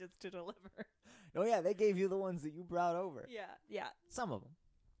packages to deliver. Oh yeah, they gave you the ones that you brought over. Yeah. Some of them.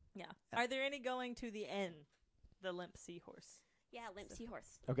 Yeah. Are there any going to the inn? The limp seahorse. Yeah, limp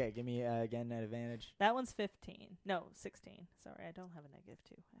seahorse. Okay, give me again at advantage. That one's 15. No, 16. Sorry, I don't have a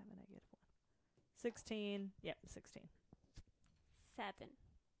 -2. I have a -1. 16. Yep, 16. 7.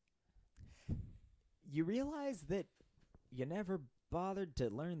 You realize that you never bothered to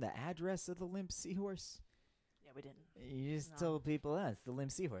learn the address of the limp seahorse? Yeah, we didn't. You just No. told people, it's the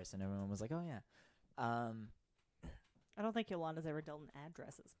limp seahorse, and everyone was like, oh yeah. I don't think Yolanda's ever done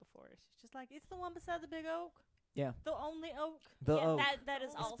addresses before. She's just like, it's the one beside the big oak. Yeah. The only oak. The yeah, oak. that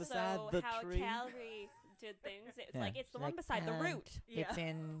is It's also beside the how tree. Calree did things. It's Yeah. like it's the She's one like, beside the root. Yeah. It's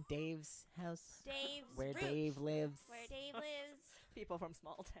in Dave's house. Dave's Where root. Dave lives. Where Dave lives. People from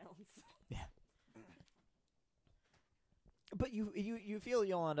small towns. But you feel,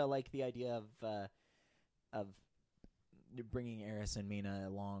 Yolanda, like the idea of bringing Eris and Mina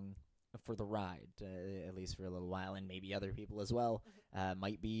along for the ride, at least for a little while, and maybe other people as well,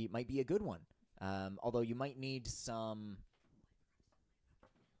 might be a good one. Although you might need some,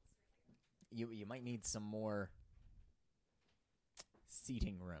 you might need some more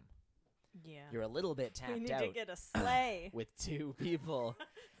seating room. Yeah. You're a little bit tapped We need out to get a sleigh. with 2 people.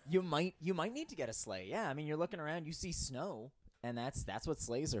 You might need to get a sleigh. Yeah, I mean, you're looking around, you see snow, and that's what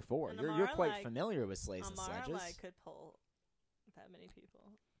sleighs are for. And You're quite Amarlai- familiar with sleighs and Amarlai sledges. could pull that many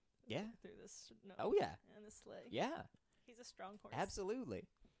people. Yeah. Through this snow. Oh yeah, And the sleigh. yeah, He's a strong horse. absolutely.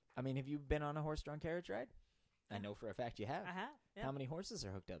 I mean, have you been on a horse-drawn carriage ride? I know for a fact you have. I have. Yeah. How many horses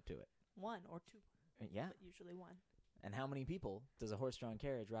are hooked up to it? 1 or 2. Yeah. But usually 1. And how many people does a horse-drawn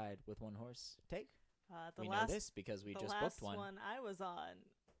carriage ride with 1 horse take? The We last, know this because we the just last booked one. I was on,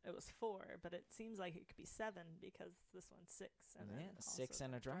 it was 4, but it seems like it could be 7 because this one's 6. And then Yeah, also 6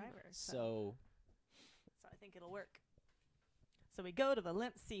 and a the driver. So I think it'll work. So we go to the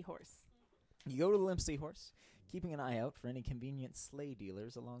limp seahorse. You go to the limp seahorse, keeping an eye out for any convenient sleigh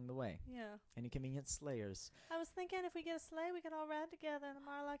dealers along the way. Yeah. Any convenient slayers. I was thinking if we get a sleigh, we could all ride together and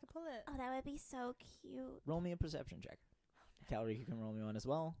Marla could pull it. Oh, that would be so cute. Roll me a perception check. Calree, you can roll me one as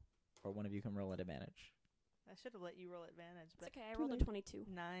well, or one of you can roll at advantage. I should have let you roll advantage, but It's okay. I rolled a 22.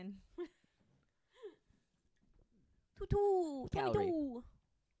 9. Tutu. Calree. 22.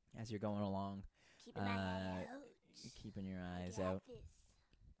 As you're going along, Keeping my eye out. keeping your eyes Got out, this.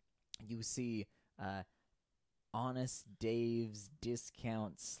 you see Honest Dave's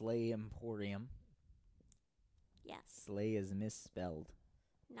Discount Sleigh Emporium. Yes. Sleigh is misspelled.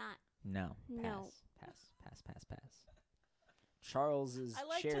 Not. No. No. Pass. Charles's I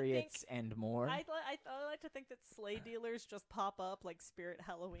like to Chariots and More. I like to think that sleigh dealers just pop up like Spirit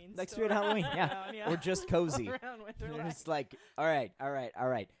Halloween. Like store Spirit Halloween, yeah. around, yeah. Or just cozy. Around They're Winterslight. just like, all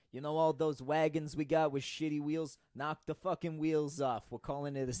right. You know all those wagons we got with shitty wheels? Knock the fucking wheels off. We're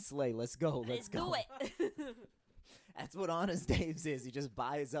calling it a sleigh. Let's go. Let's go. do it. That's what Honest Dave's is. He just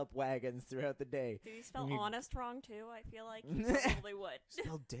buys up wagons throughout the day. Did he spell You- honest wrong too? I feel like he probably would.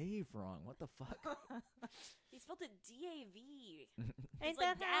 Spelled Dave wrong. What the fuck? He spelled it D-A-V. Ain't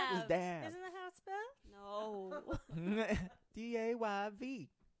like that how? It's Dave. Isn't that how it's spelled? No. D-A-Y-V.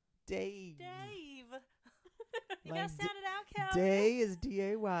 Dave. Dave. You Like gotta sound it out, Cal. Day is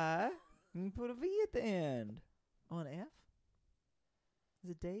D-A-Y. And put a V at the end. On F?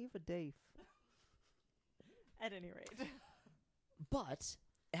 Is it Dave or Dave? At any rate. But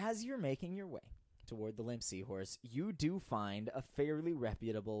as you're making your way toward the limp seahorse, you do find a fairly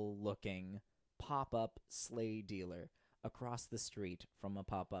reputable looking pop-up sleigh dealer across the street from a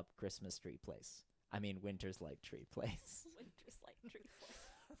pop-up Christmas tree place. I mean, Winterslight tree place. Winterslight tree.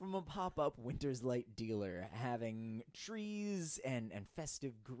 from a pop-up Winterslight dealer having trees and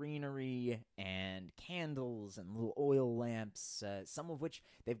festive greenery and candles and little oil lamps, some of which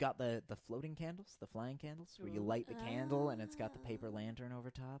they've got the floating candles, the flying candles, where you light the candle and it's got the paper lantern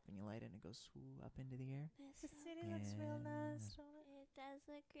over top and you light it and it goes swoop up into the air. The city looks real nice, don't it? It does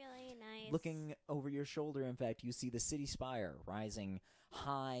look really nice. Looking over your shoulder, in fact, you see the city spire rising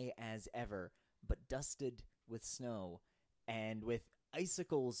high as ever, but dusted with snow and with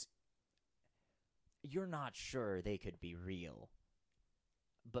icicles. You're not sure they could be real,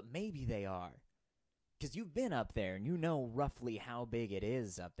 but maybe they are. Because you've been up there and you know roughly how big it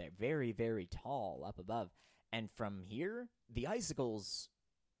is up there. Very, very tall up above. And from here, the icicles,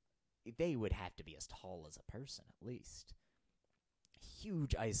 they would have to be as tall as a person at least.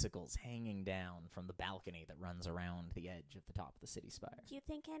 Huge icicles hanging down from the balcony that runs around the edge of the top of the city spire. Do you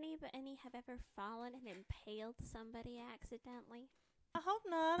think any have ever fallen and impaled somebody accidentally? I hope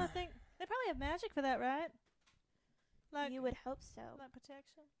not. I think they probably have magic for that, right? Like You would hope so. like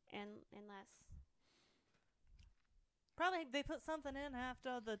protection. Unless Probably they put something in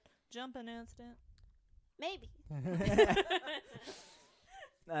after the jumping incident. maybe.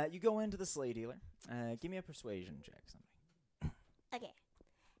 You go into the sleigh dealer. Give me a persuasion check, something. Okay.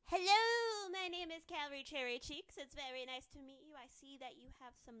 Hello, my name is Calree Cherry Cheeks. It's very nice to meet you. I see that you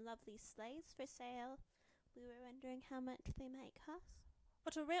have some lovely sleighs for sale. We were wondering how much they might cost.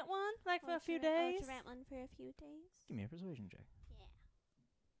 Or to rent one, like for Or a few to rent- days. Or to rent one for a few days. Give me a persuasion check. Yeah.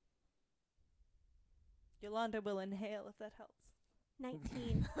 Iolanda will inhale if that helps.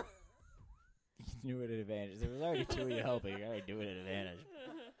 19. You can do it at advantage. There was already two of you helping. You already do it at advantage.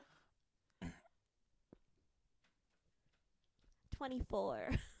 24.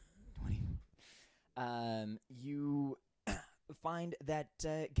 20. You find that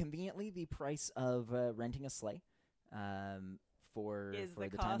conveniently the price of renting a sleigh for Is the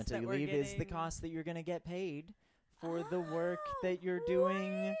the time cost until that you we're leave is the getting- cost that you're going to get paid for the work that you're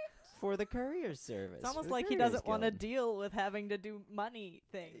doing for the courier service. It's almost for the like he Couriers doesn't want to Guild. deal with having to do money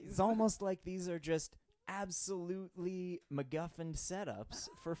things. It's almost like these are just absolutely MacGuffin setups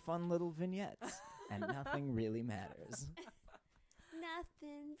for fun little vignettes, and nothing really matters.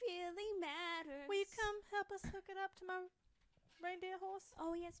 Nothing really matters. Will you come help us hook it up to my reindeer horse?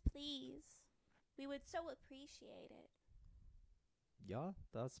 Oh, yes, please. We would so appreciate it. Yeah,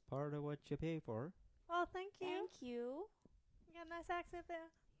 that's part of what you pay for. Oh, thank you. Thank you. You got a nice accent there.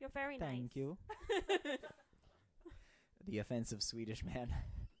 You're very nice. Thank you. The offensive Swedish man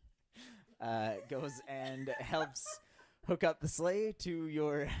goes and helps hook up the sleigh to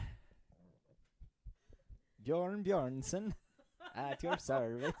your Bjorn Bjornsson at your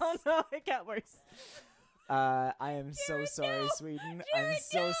service. Oh no, it got worse. I am so sorry, no! Sweden. Jared, I'm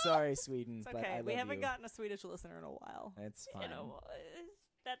so no! sorry, Sweden. It's But I okay. love We haven't you. gotten a Swedish listener in a while. It's fine. You know,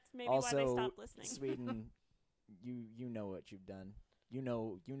 that's maybe Also, why they stopped listening. Sweden, you know what you've done. You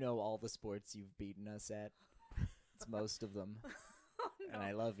know all the sports you've beaten us at. It's most of them, Oh, no. and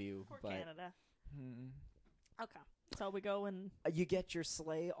I love you. Poor but Canada. Mm. Okay. So we go and You get your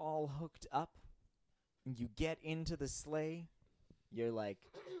sleigh all hooked up. You get into the sleigh. You're like,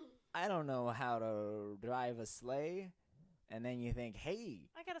 I don't know how to drive a sleigh. And then you think, hey,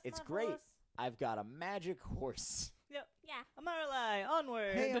 I got a It's smart great. horse. I've got a magic horse. Yep. Yeah. Amaralai,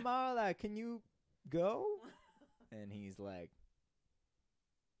 onward. Hey, Amala, can you go? And he's like,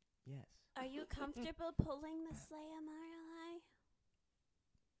 yes. Are you comfortable pulling the sleigh, Amaralai?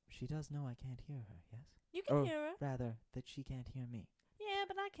 She does know I can't hear her, yes? You can Or hear her. rather, that she can't hear me. Yeah,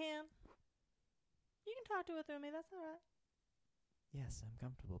 but I can. You can talk to her through me. That's all right. Yes, I'm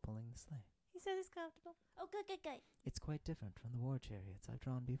comfortable pulling the sleigh. He says he's comfortable. Oh, good, good, good. It's quite different from the war chariots I've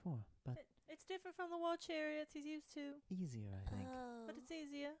drawn before, but It's different from the war chariots he's used to, easier, I think. Oh. but it's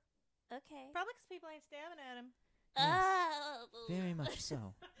easier. Okay. Probably 'cause people ain't stabbing at him. Oh. Very much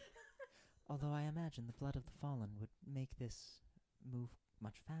so. Although I imagine the blood of the fallen would make this move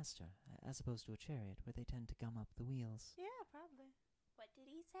much faster, as opposed to a chariot where they tend to gum up the wheels. Yeah, probably. What did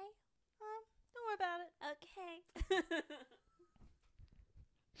he say? Don't worry about it. Okay.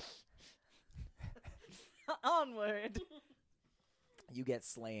 Onward. You get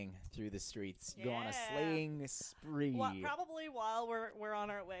sleighing through the streets. You go on a Yeah. sleighing spree. Probably while we're on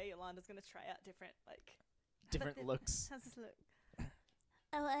our way, Yolanda's gonna try out different Different looks. How's this look?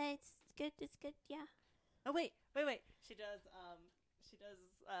 Oh, it's good. It's good. Yeah. Oh wait. She does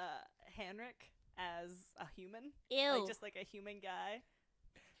Henrik as a human, Ew. like just like a human guy.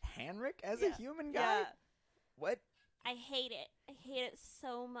 Henrik as Yeah. a human guy? Yeah, What? I hate it. I hate it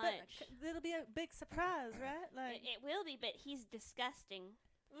so but much. it'll be a big surprise, right? Like It will be, but he's disgusting.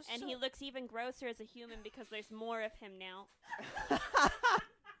 well, And sure. he looks even grosser as a human because there's more of him now.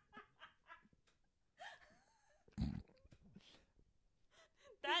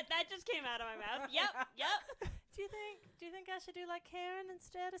 came out of my mouth. Yep. Do you think I should do like Karen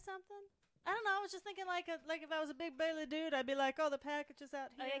instead or something? I don't know. I was just thinking like if I was a big burly dude, I'd be like, "Oh, the package is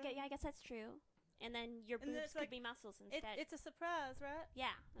out Oh, here." yeah, I guess that's true. And then your And boobs it's could like- be muscles instead. It's a surprise, right?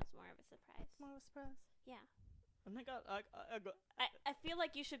 Yeah, that's more of a surprise. More of a surprise. Yeah. Oh my God. I feel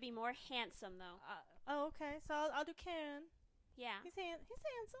like you should be more handsome, though. Oh, okay. So I'll do Karen. Yeah. He's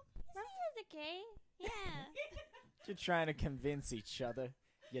handsome. He's okay. Yeah. You're trying to convince each other.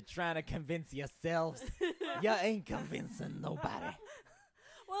 You're trying to convince yourselves. You ain't convincing nobody.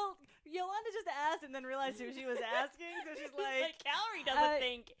 Well, Yolanda just asked and then realized who she was asking, so she's like, Calree doesn't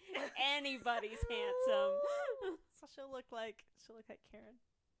think anybody's handsome. So she'll look like Karen.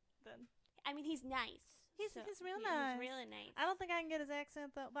 Then I mean, he's nice. he's real nice. He's really nice. I don't think I can get his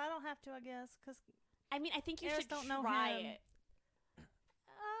accent though, but I don't have to, I guess, because I mean, I think you Eris should don't know try him. it.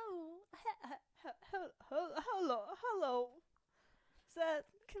 hello. Is that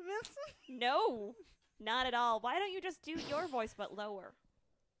convincing? No, not at all. Why don't you just do your voice but lower?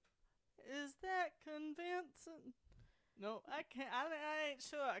 Is that convincing? No, I can't. I ain't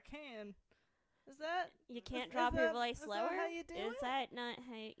sure I can. Is that? You can't is drop your that- voice is that lower? how you do Is it? that not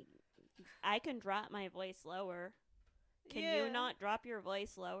how I can drop my voice lower. Can Yeah. you not drop your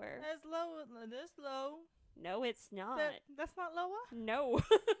voice lower? That's low. This low. No, it's not. That's not lower. No.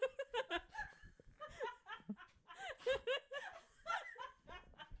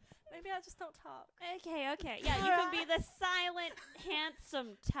 Maybe I just don't talk. Okay. Yeah, you can be the silent,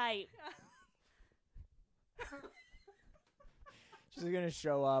 handsome type. She's gonna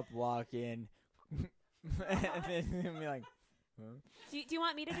show up, walk in, and then be like, huh? Do you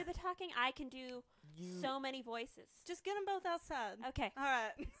want me to do the talking? I can do so many voices. Just get them both outside. Okay. All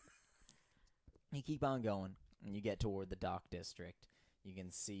right. You keep on going, and you get toward the dock district. You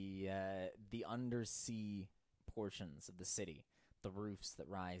can see the undersea portions of the city. The roofs that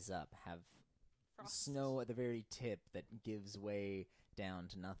rise up have snow at the very tip that gives way down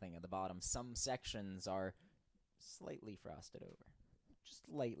to nothing at the bottom. Some sections are slightly frosted over. Just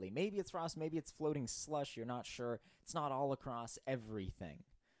lightly. Maybe it's frost, maybe it's floating slush, you're not sure. It's not all across everything,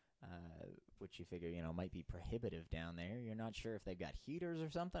 which you figure, might be prohibitive down there. You're not sure if they've got heaters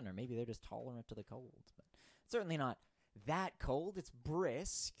or something, or maybe they're just tolerant to the cold. But certainly not that cold. It's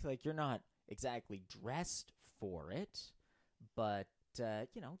brisk. Like, you're not exactly dressed for it, but,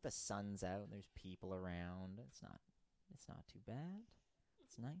 the sun's out, there's people around. It's not too bad.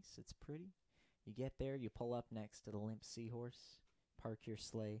 It's nice, it's pretty. You get there, you pull up next to the limp seahorse, park your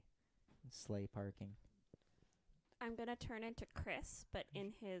sleigh, sleigh parking. I'm gonna turn into Chris, but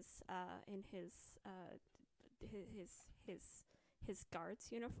in his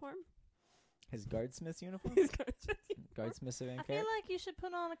guard's uniform. His guardsmith's uniform? Guardsmith's of I feel like you should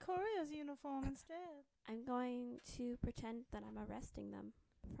put on a courier's uniform instead. I'm going to pretend that I'm arresting them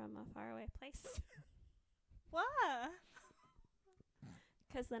from a faraway place. Why?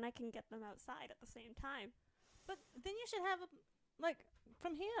 Because then I can get them outside at the same time. But then you should have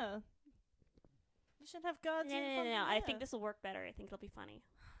from here. You should have guards. No. from I here. think this will work better. I think it'll be funny.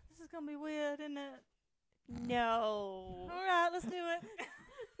 This is gonna be weird, isn't it? No. All right, let's do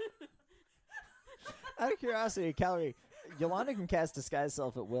it. Out of curiosity, Calree, Iolanda can cast Disguise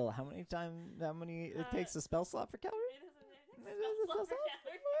Self at will. How many it takes a spell slot for Calree?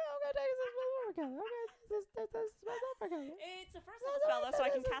 It's a first level spell, though, so I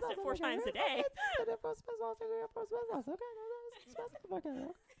can cast it 4 times a day.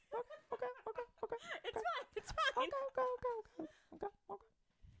 It's fine.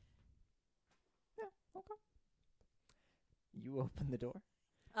 You open the door?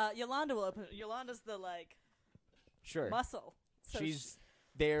 Yolanda will open it. Yolanda's the Sure. muscle. So She's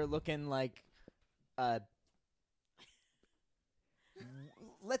there looking like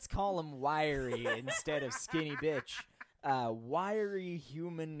let's call him wiry instead of skinny bitch. Wiry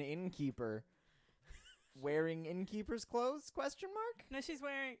human innkeeper wearing innkeeper's clothes? Question mark? no, she's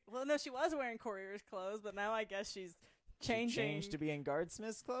wearing. Well, no, she was wearing courier's clothes, but now I guess she's She changing changed to being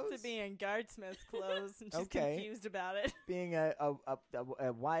guardsmith's clothes? to being guardsmith's clothes, and she's Okay. confused about it. Being a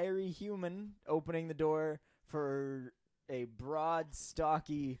wiry human opening the door for a broad,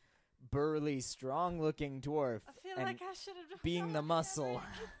 stocky, burly, strong-looking dwarf I feel and like I should have being the muscle.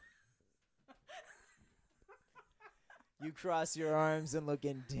 You cross your arms and look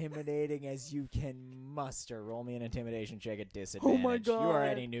intimidating as you can muster. Roll me an intimidation check at disadvantage. Oh my You God.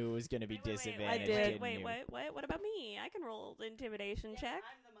 already knew it was going to be Wait, disadvantage. I did. didn't Wait, you? what about me? I can roll the intimidation check.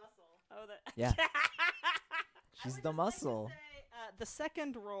 I'm the muscle. Oh, the Yeah. I She's would the just like to muscle. say, the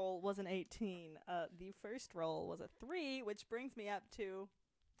second roll was an 18. The first roll was a 3, which brings me up to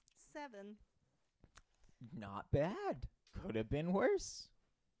 7. Not bad. Could have been worse.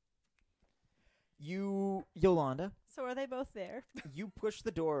 Yolanda, So are they both there? you push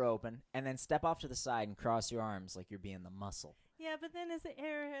the door open and then step off to the side and cross your arms like you're being the muscle. Yeah, but then it's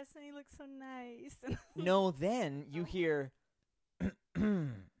Eris, and he looks so nice. No, then you hear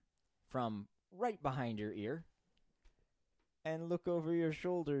from right behind your ear and look over your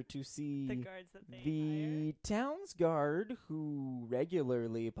shoulder to see the guards that they the town's guard who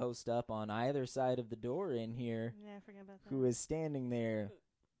regularly post up on either side of the door in here, hire. Yeah, I forgot about that. who is standing there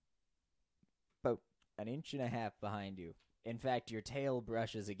about an inch and a half behind you. In fact, your tail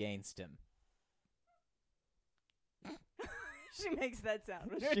brushes against him. She makes that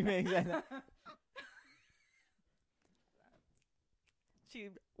sound. She makes that sound. She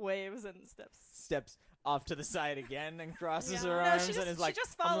waves and steps. Steps off to the side again and crosses Yeah. her No, arms she and is like, she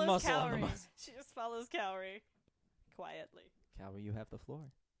just I'm the follows muscle, I'm the Calree. muscle. She just follows Calree quietly. Calree, you have the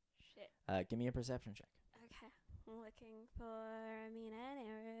floor. Shit. Give me a perception check. Okay. I'm looking for Mina and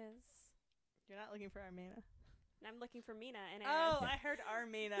Eris. You're not looking for Armina. I'm looking for Mina and Oh, Eris. I heard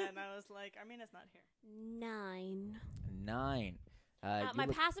Armina, and I was like, Armina's not here. 9. 9. My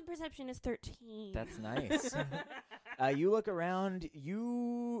passive perception is 13. That's nice. You look around.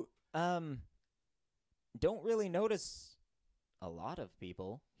 You don't really notice a lot of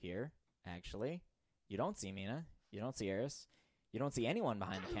people here, actually. You don't see Mina. You don't see Eris. You don't see anyone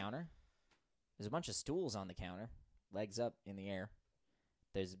behind the counter. There's a bunch of stools on the counter, legs up in the air.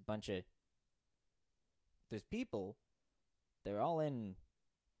 There's a bunch of... There's people. They're all in,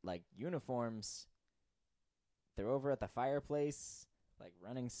 like, uniforms. They're over at the fireplace, like,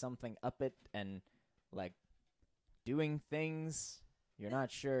 running something up it and, like, doing things. You're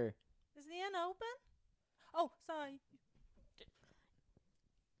not sure. Is the inn open? Oh, sorry.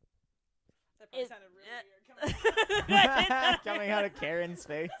 That probably sounded really weird. Coming out of Karen's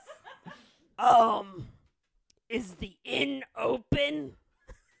face. Is the inn open?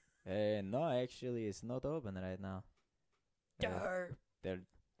 No, actually, it's not open right now. Darn. They're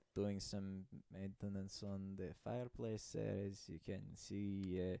doing some maintenance on the fireplace, as you can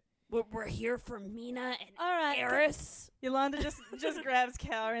see. We're here for Mina and All right. Eris. Yolanda just grabs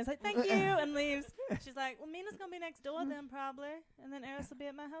Calree and is like, thank you, and leaves. She's like, well, Mina's going to be next door then, probably. And then Eris will be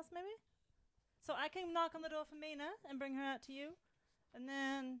at my house, maybe? So I can knock on the door for Mina and bring her out to you. And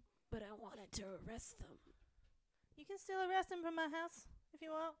then But I wanted to arrest them. you can still arrest him from my house if you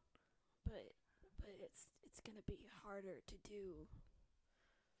want. But it's gonna be harder to do.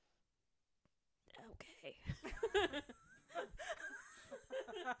 Okay.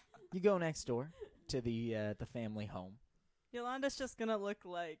 You go next door to the family home. Yolanda's just going to look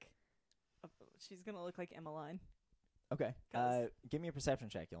like... she's going to look like Emmeline. Okay. 'Cause- Give me a perception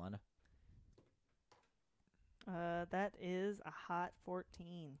check, Yolanda. That is a hot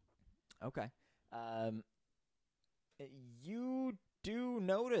 14. Okay. You do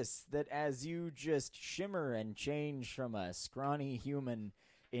notice that as you just shimmer and change from a scrawny human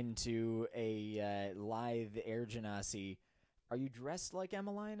into a lithe air genasi, are you dressed like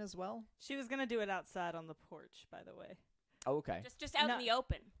Emmeline as well? She was going to do it outside on the porch, by the way. Oh, okay. Just out No. in the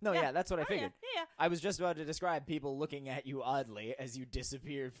open. No, Yeah. yeah, that's what I Oh, figured. Yeah. I was just about to describe people looking at you oddly as you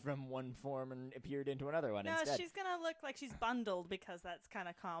disappeared from one form and appeared into another one No, instead. she's going to look like she's bundled because that's kind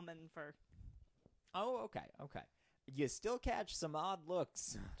of common for... Oh, okay, okay. You still catch some odd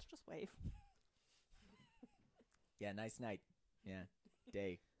looks. Just wave. Yeah, nice night. Yeah,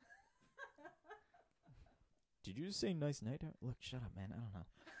 day. Did you just say nice night? Look, shut up, man. I don't know.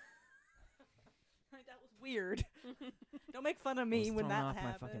 That was weird. Don't make fun of I me was when thrown that off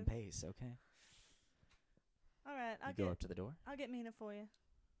happened. my fucking pace, okay? All right, You go up to the door. I'll get Mina for you.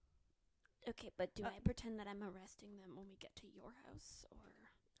 Okay, but do I pretend that I'm arresting them when we get to your house, or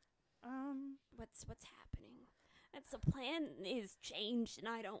what's happening? It's the plan is changed, and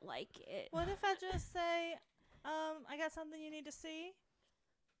I don't like it. What if I just say, I got something you need to see,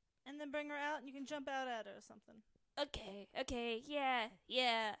 and then bring her out, and you can jump out at her or something? Okay, yeah. Is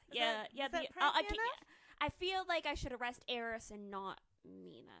that pranky enough? I feel like I should arrest Eris and not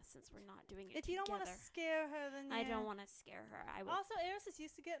Mina, since we're not doing it If you don't want to together. scare her, then yeah. I don't want to scare her. I will. Also, Eris is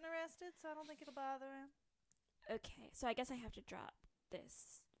used to getting arrested, so I don't think it'll bother him. Okay, so I guess I have to drop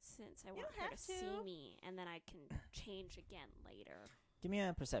this since I You want don't her have to see to. me, and then I can change again later. Give me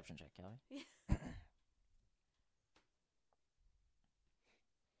a perception check, Kelly.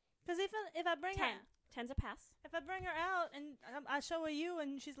 Because if I bring 10. her, 10's a pass. if I bring her out and I show her you,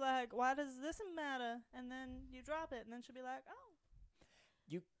 and she's like, "Why does this matter?" and then you drop it, and then she'll be like, "Oh."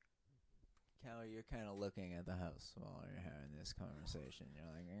 Kelly, you're kind of looking at the house while you're having this conversation. You're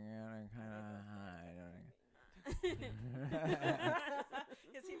like,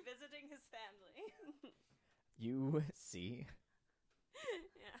 Is he visiting his family? You see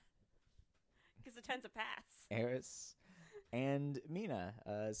Yeah. Because 10's a pass. Eris, and Mina,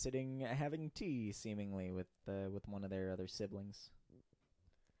 sitting having tea, seemingly with one of their other siblings.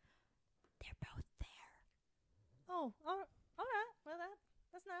 They're both there. Oh, all right. Well,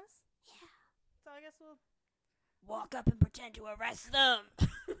 that's nice. Yeah. So I guess we'll. Walk up and pretend to arrest them. What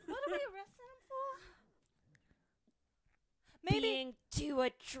are we arresting them for? Maybe Being too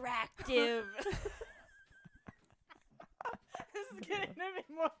attractive. this is getting to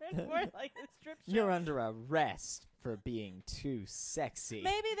be more and more like a strip show. You're under arrest for being too sexy.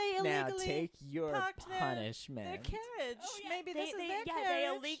 Maybe they Now illegally take your parked their punishment. carriage. Maybe this is their they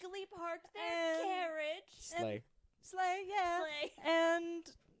carriage. illegally parked their And- carriage. Slay. Slay, yeah. Slay.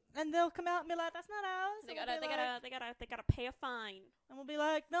 And they'll come out and be like, "That's not ours." They And we'll gotta, be like- they gotta pay a fine, And we'll be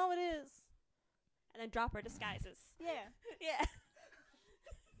like, "No, it is." and then drop our disguises. Yeah. Yeah.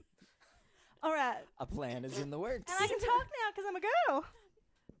 All right. A plan is in the works. And I can talk now because I'm a girl.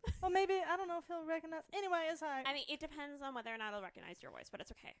 Or maybe I don't know if he'll recognize. Anyway, it's like I mean, it depends on whether or not he'll recognize your voice, but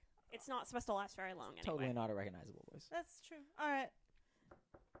it's okay. It's not supposed to last very long anyway. Totally not a recognizable voice. that's true. All right.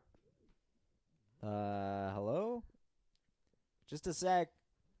 Hello? Just a sec.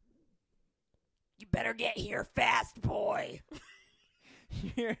 You better get here fast, boy. You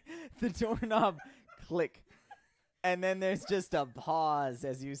hear the doorknob click. And then there's just a pause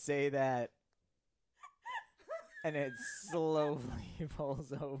as you say that. And it slowly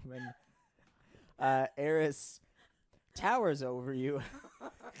pulls open. Eris towers over you,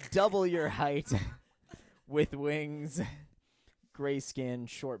 double your height, with wings, gray skin,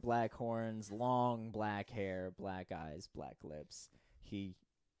 short black horns, long black hair, black eyes, black lips. He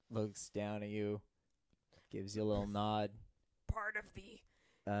looks down at you, gives you a little nod. Part of the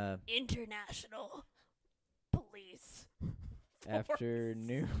international police.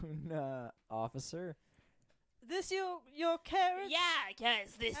 Afternoon, officer. This your carriage? Yeah,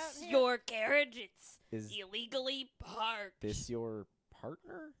 is this Out here. your carriage? It's Is illegally parked. this your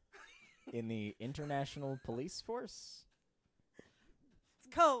partner in the international police force?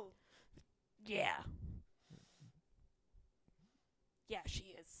 It's cold. Yeah. Yeah,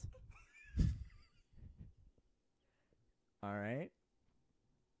 she is. All right.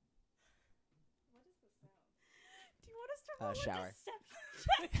 Do you want us to roll Shower. a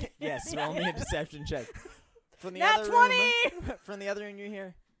deception check? Yes, roll me a deception check. From the Nat other 20! room, from the other room, you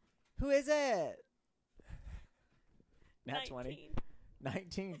hear, "Who is it?" Nat 20.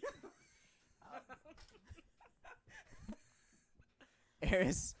 19.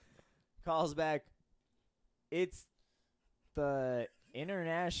 Eris calls back. It's the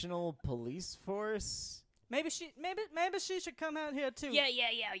international police force. Maybe she should come out here too. Yeah.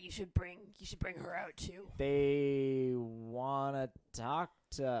 You should bring her out too. They want to talk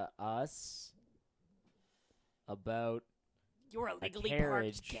to us about Your illegally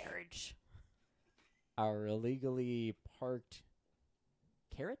carriage. parked carriage. our illegally parked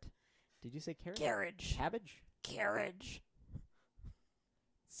carrot? Did you say carrot? Carriage. Cabbage? Carriage.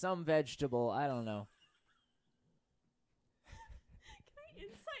 Some vegetable. I don't know. Can I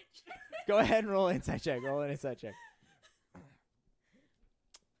insight check? Go ahead and roll an insight check. Roll an insight check.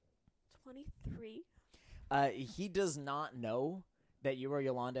 23. He does not know that you are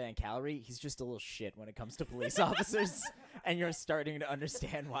Iolanda and Calree. He's just a little shit when it comes to police officers, and you're starting to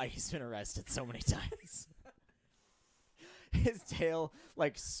understand why he's been arrested so many times. His tail,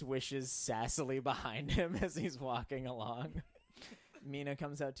 swishes sassily behind him as he's walking along. Mina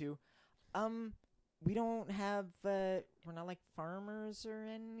comes out too. We don't have, we're not farmers or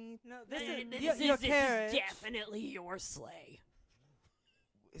anything. No, this This is your is carriage. definitely your sleigh.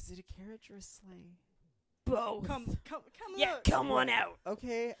 Is it a carriage or a sleigh? Both. Come Yeah, look. come on out.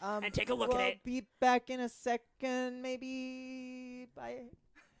 Okay, And take a look at we'll it. be back in a second, maybe. Bye.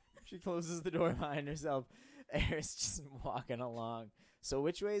 She closes the door behind herself. Eris just walking along. So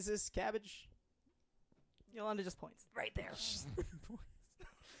which way is this cabbage? Yolanda just points. Right there.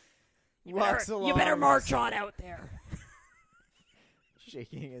 Walks along. You better march on out there.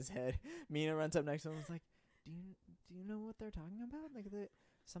 Shaking his head. Mina runs up next to him and is like, do you know what they're talking about?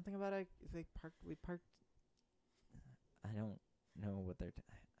 Something about we parked. I don't know what they're.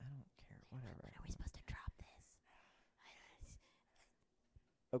 I don't care. Whatever. When are we supposed to drop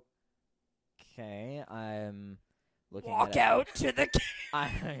this? Okay, I'm looking. Walk out to the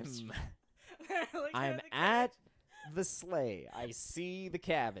I'm at the sleigh. I see the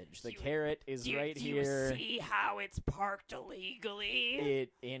cabbage. The carrot is right do here. You see how it's parked illegally?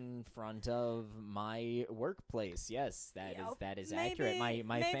 It in front of my workplace. Yes, that is accurate. My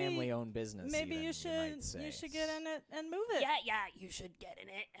maybe- family-owned business. Maybe even, you might should say. get in it and move it. Yeah, you should get in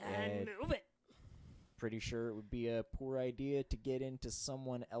it and move it. pretty sure it would be a poor idea to get into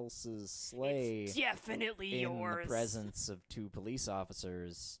someone else's sleigh It's definitely in yours. the presence of 2 police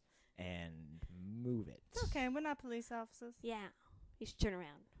officers and move it. It's okay. We're not police officers. Yeah. You should turn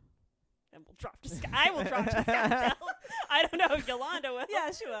around. And we'll drop to Sky. I will drop to Sky. I don't know if Yolanda will.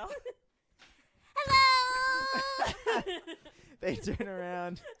 Yeah, she will. Hello! They turn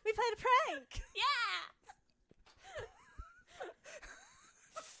around. We played a prank. Yeah!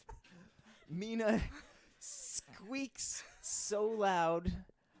 Mina squeaks so loud,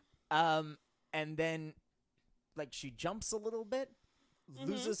 and then, like, she jumps a little bit,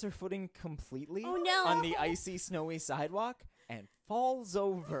 loses her footing completely Oh, no. on the icy, snowy sidewalk, and falls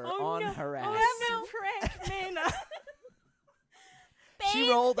over Oh, on no. her ass. Oh, no. Prank, Mina. She Babe,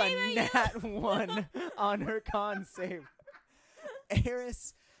 rolled babe, a are you- nat 1 on her con save.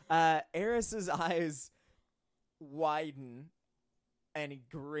 Eris's eyes widen, and he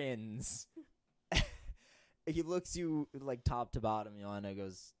grins. He looks you like top to bottom, Yolanda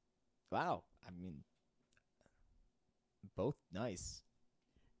goes, wow, I mean, both nice.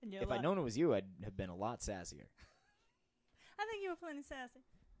 And If I'd known it was you, I'd have been a lot sassier. I think you were plenty sassy.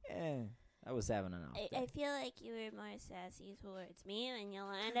 I was having an off day. I feel like you were more sassy towards me than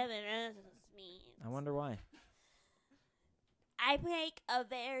Yolanda, but that's me. I wonder why. I make a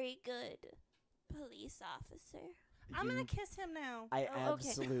very good police officer. I'm You- going to kiss him now. I Oh, okay.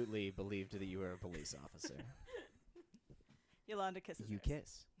 absolutely believed that you were a police officer. Yolanda kisses You Eris.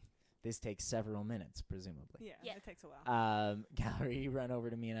 kiss. This takes several minutes, presumably. Yeah, Yeah. it takes a while. Calree, you run over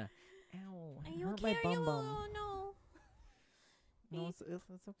to Mina. Ow, Are I you hurt okay? my Are bum you? bum. Oh, no. No, it's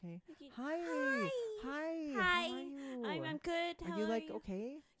okay. You- Hi. Hi. Hi. Hi. How are you? I'm good. How Are you like you?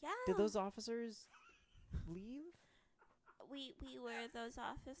 okay? Yeah. Did those officers leave? We were those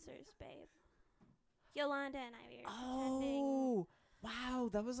officers, babe. Yolanda and I were pretending. Oh, wow,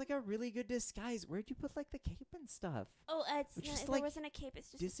 that was like a really good disguise. Where'd you put like the cape and stuff? Oh, It's no, just, there like, wasn't a cape.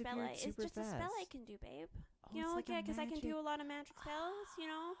 It's just a spell. disappeared It's super just a spell I fast. can do, babe. Oh, You know, it's like a because I can do magic- a lot of magic spells. You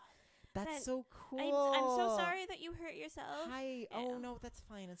know. That's that- so cool. I'm so sorry that you hurt yourself. Hi. Oh Yeah. no, that's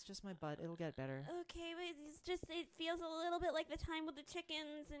fine. It's just my butt. It'll get better. Okay, but it's just it feels a little bit like the time with the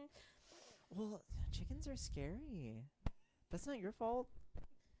chickens and Well, chickens are scary. That's not your fault.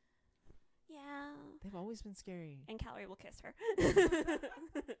 yeah. They've always been scary. And Calree will kiss her.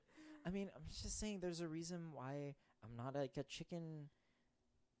 I mean, I'm just saying there's a reason why I'm not like a chicken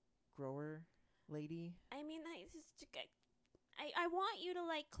grower lady. I mean, I want you to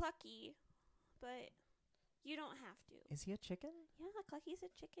like Clucky, but you don't have to. Is he a chicken? Yeah, Clucky's a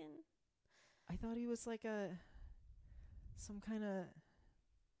chicken. I thought he was like some kind of.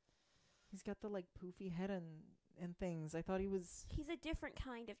 He's got the like poofy head and things. I thought he was. He's a different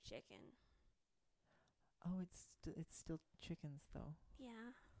kind of chicken. Oh, it's still chickens though.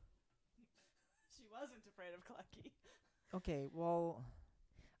 Yeah. She wasn't afraid of Clucky. Okay, well,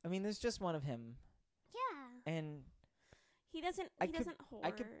 I mean, there's just one of him, Yeah. and He doesn't. I He could- doesn't hoard.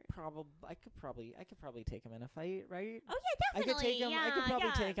 I could probably take him in a fight, right? Oh yeah, I definitely. could take him. Yeah, I could probably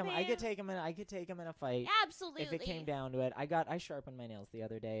yeah, take him. I babe. could take him in a fight. Absolutely. If it came down to it, I sharpened my nails the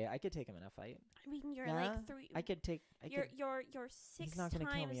other day. I could take him in a fight. I mean, you're Yeah, like 3. I could take. You're 6 not gonna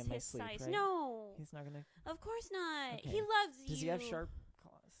kill me times in my his sleep, size. right? No, He's not gonna. of course not. Okay. He loves you. Does he have sharp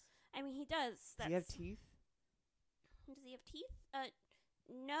claws? I mean, he does. Does he have teeth? Does he have teeth?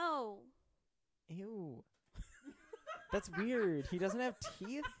 No. Ew. That's weird. He doesn't have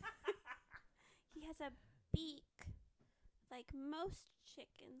teeth. He has a beak, like most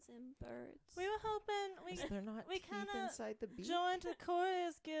chickens and birds. We were hoping Is there not we teeth kinda inside the beak? joined the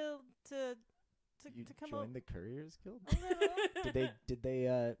Couriers Guild to You come up joined the Couriers Guild? a little. Did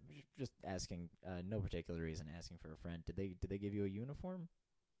they just asking no particular reason, asking for a friend. Did they give you a uniform?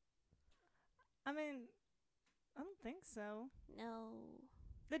 I mean, I don't think so. No.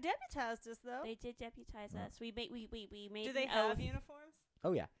 They deputized us though. They did deputize Oh. us. We made. Do they an have oath. uniforms?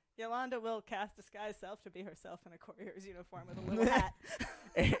 Oh yeah. Yolanda will cast disguise self to be herself in a courier's uniform with a little hat.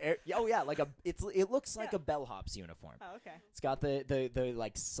 Oh yeah, like it looks like Yeah. a bellhop's uniform. Oh, okay. It's got the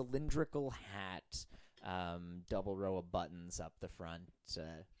like cylindrical hat, double row of buttons up the front,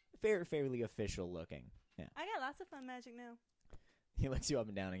 fairly official looking. Yeah. I got lots of fun magic now. He looks you up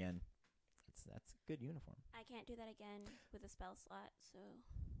and down again. That's a good uniform. I can't do that again with a spell slot. So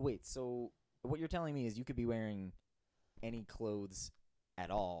Wait, so what you're telling me is you could be wearing any clothes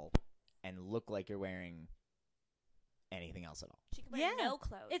at all and look like you're wearing anything else at all. she could wear Yeah. no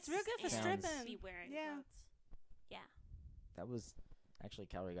clothes. It's real good for Sounds- stripping. Be wearing Yeah. clothes. That was actually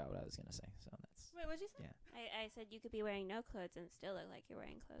Calree got what I was gonna say. So that's Wait, what'd you say? Yeah. I said you could be wearing no clothes and still look like you're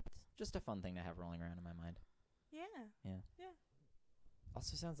wearing clothes. just a fun thing to have rolling around in my mind. Yeah.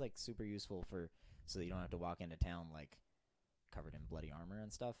 Also sounds like super useful for so that you don't have to walk into town like covered in bloody armor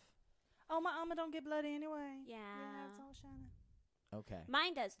and stuff. Oh, my armor don't get bloody anyway. Yeah. It's all shiny. Okay.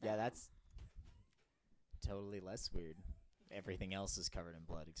 Mine does, though. Yeah, that's totally less weird. Everything else is covered in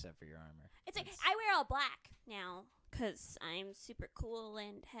blood except for your armor. It's like, I wear all black now because I'm super cool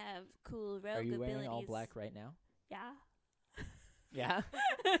and have cool rogue Are you abilities. wearing all black right now? Yeah. Yeah?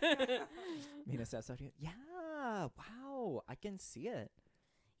 Mina steps out here. Yeah. Wow. I can see it.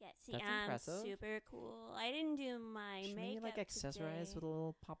 Yeah, see, That's I'm impressive. super cool. I didn't do my Shouldn't makeup you like accessorize today. with a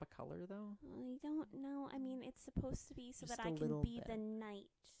little pop of color though? I don't know. I mean, it's supposed to be so Just that a I can little be bit. the knight.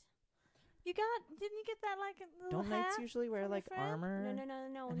 Didn't you get that like a little Don't hat? knights usually wear from your like friend? armor? No,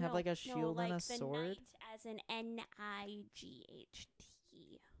 And no. have, like, a no, shield like and a the sword? Knight as an N-I-G-H-T.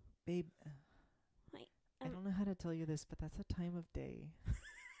 Babe, Wait, I don't know how to tell you this, but that's a time of day.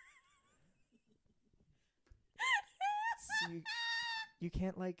 So you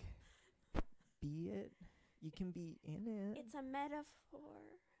can't like be it. You can be in it. It's a metaphor.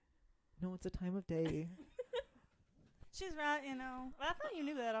 No, it's a time of day. She's right, you know. I thought you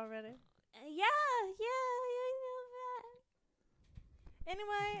knew that already. Yeah, I know that.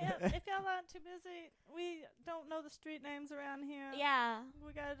 Anyway, if y'all aren't too busy, we don't know the street names around here. Yeah.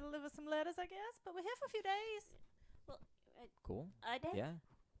 We gotta deliver some letters, I guess. But we're here for a few days. Cool. A day? Yeah.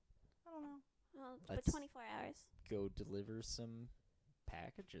 I don't know. Well, but Let's 24 hours. go deliver some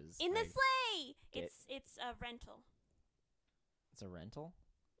packages. In the Like, sleigh! Get- It's a rental. it's a rental.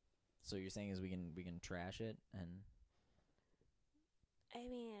 So you're saying is we can trash it and I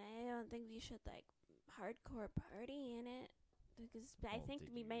mean, I don't think we should, like, hardcore party in it. Because I Well, think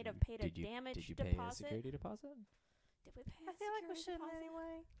did we you- might have paid a did you- damage Did you deposit. pay a security deposit? Did we pay I a feel like we security shouldn't deposit?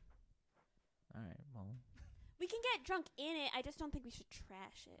 anyway. All right. Well, We can get drunk in it. I just don't think we should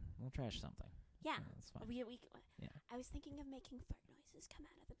trash it. we'll trash something. Yeah. That's fine. We Yeah. I was thinking of making fart noises come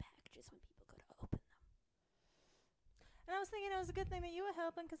out of the packages when people go to open them. And I was thinking it was a good thing that you were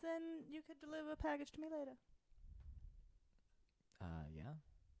helping, 'cause then you could deliver a package to me later. Yeah.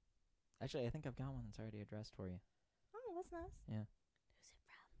 Actually, I think I've got one that's already addressed for you. Oh, that's nice.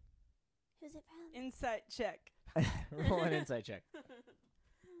 Who's it from? Insight check. Roll an insight check.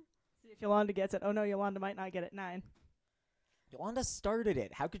 See if Yolanda gets it. Oh no, Yolanda might not get it. 9. Yolanda started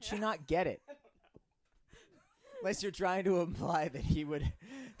it. How could she not get it? Unless you're trying to imply that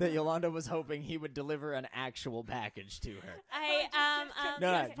that Yolanda was hoping he would deliver an actual package to her.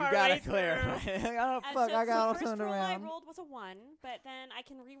 No, you gotta clarify. Oh fuck, so I got the first turned roll I around. rolled was a 1, but then I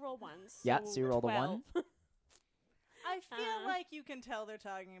can re-roll ones. Yeah, so you rolled a 1. 12. I feel like you can tell they're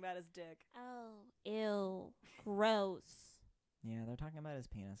talking about his dick. Oh, ew. Gross. Yeah, they're talking about his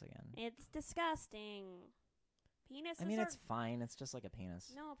penis again. It's disgusting. Penises I mean, are... it's fine. It's just like a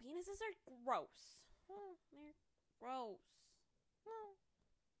penis. No, penises are gross. They're gross.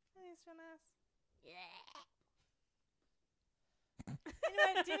 He's so nice. Yeah.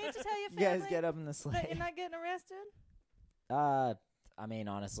 Anyway, do you need to tell your You family guys get up in the that sleigh. you're not getting arrested? I mean,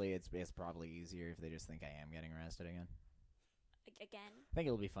 honestly, it's probably easier if they just think I am getting arrested again. Again. I think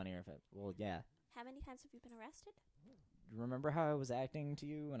it'll be funnier if it. Well, yeah. How many times have you been arrested? Remember how I was acting to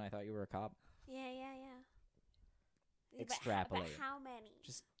you when I thought you were a cop? Yeah. Extrapolate. But how many?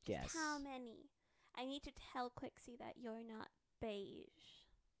 Just guess. Just how many? I need to tell Quixie that you're not beige.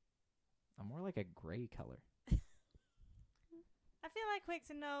 I'm more like a gray color. I feel like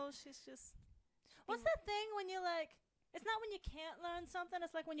Quixie knows she's just... What's that thing when you like... It's not when you can't learn something,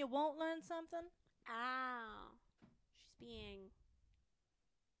 it's like when you won't learn something. Ow. She's being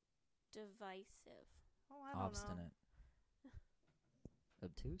divisive. Oh, I don't know. Obstinate.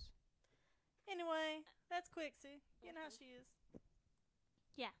 Obtuse? Anyway, that's Quixie. You know how she is.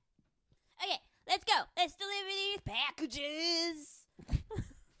 Okay, let's go. Let's deliver these packages.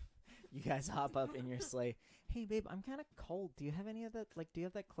 You guys hop up in your sleigh. Hey, babe, I'm kind of cold. Do you have any of that? Like, do you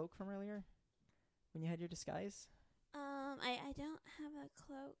have that cloak from earlier? When you had your disguise? I don't have a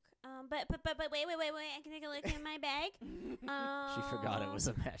cloak. But wait. I can take a look in my bag. She forgot it was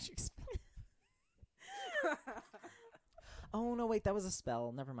a magic spell. Oh, no, wait, that was a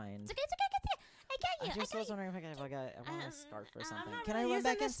spell. Never mind. It's okay. I got you. I just got was you. wondering if I want a scarf or I'm something. not Can I really run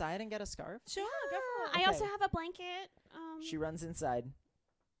using back this- inside and get a scarf? Sure, Yeah, go for it. I Okay. also have a blanket. She runs inside.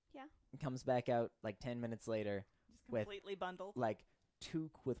 Yeah. And comes back out like 10 minutes later, Just with- completely bundled. like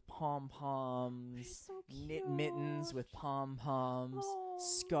toque with pom-poms, She's so knit mittens with pom-poms, Oh.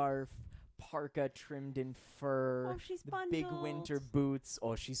 scarf, parka trimmed in fur, Oh, she's the bundled. big winter boots.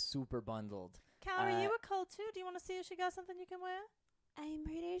 Oh, she's super bundled. Calree, you were cold too. Do you want to see if she got something you can wear? I'm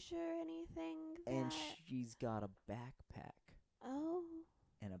pretty sure anything that... And she's got a backpack Oh.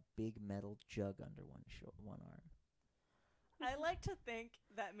 and a big metal jug under one arm. I like to think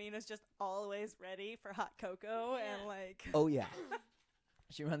that Mina's just always ready for hot cocoa and like. Oh, yeah.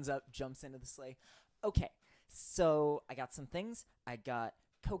 She runs up, jumps into the sleigh. Okay, so I got some things. I got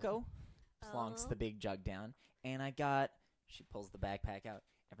cocoa, plonks the big jug down, and she pulls the backpack out.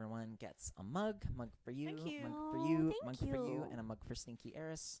 Everyone gets a mug for you, Thank you. mug for you, Thank mug for you, you. and a mug for Stinky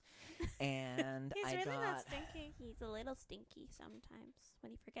Eris. And He's I really got. not stinky. He's a little stinky sometimes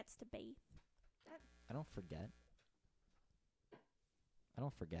when he forgets to bathe. I don't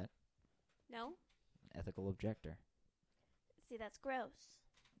forget. No? Ethical objector. See, that's gross.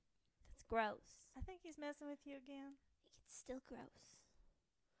 That's gross. I think he's messing with you again. It's still gross.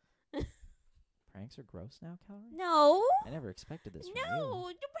 Pranks are gross now, Calree? No. I never expected this from No,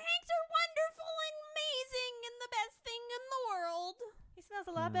 you. the pranks are wonderful and amazing and the best thing in the world. He smells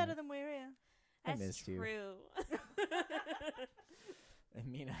a lot better than Wiria. I That's missed you. true.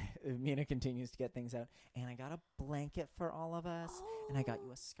 And Mina continues to get things out. And I got a blanket for all of us. And I got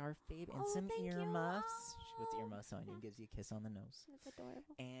you a scarf, babe, and some thank you. earmuffs. She puts earmuffs on you and gives you a kiss on the nose. That's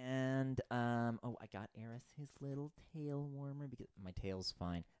adorable. And, I got Eris his little tail warmer because my tail's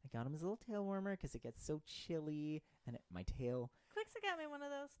fine. I got him his little tail warmer because it gets so chilly. And my tail's Quixa got me one of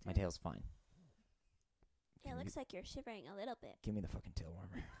those too. fine. Yeah, it looks like you're shivering a little bit. Give me the fucking tail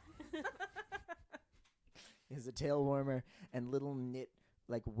warmer. Is a tail warmer and little knit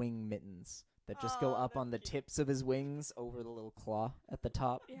like wing mittens that just go up on the tips of his wings over the little claw at the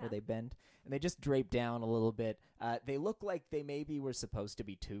top Yeah. where they bend, and they just drape down a little bit. They look like they maybe were supposed to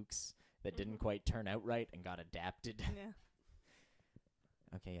be toques that didn't quite turn out right and got adapted. Yeah.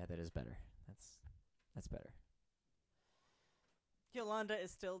 Okay, yeah, that is better. That's better. Yolanda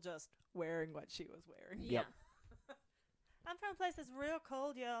is still just wearing what she was wearing. Yep. I'm from a place that's real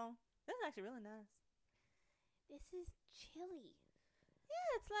cold, yo. This is actually really nice. This is chilly.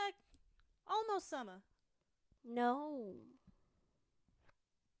 Yeah, it's like almost summer. No.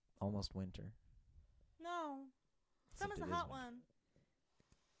 Almost winter. No. Except Summer's it the is hot winter. one.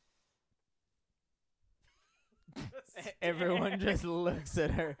 Everyone just looks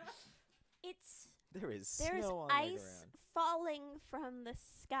at her. There's There's snow on ice the ground. falling from the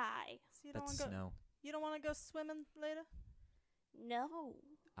sky. So you don't That's want to go. snow. You don't want to go swimming later. No.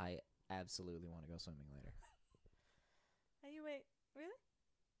 I absolutely want to go swimming later. Wait, really?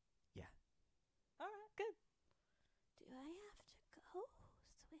 Yeah. All right, good. Do I have to go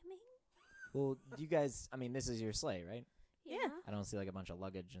swimming? Well, you guys, I mean, this is your sleigh, right? Yeah. I don't see like a bunch of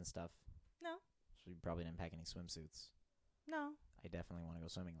luggage and stuff. No. So you probably didn't pack any swimsuits. No. I definitely want to go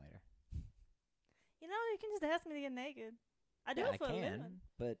swimming later. You know, you can just ask me to get naked. I do Yeah, it for I a can, living.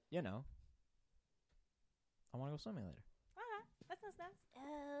 but I want to go swimming later. All right, that sounds nice.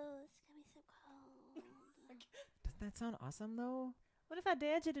 Oh, it's gonna be so cold. Doesn't that sound awesome though? What if I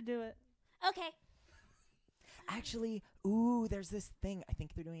dared you to do it? Okay. Actually, ooh, there's this thing. I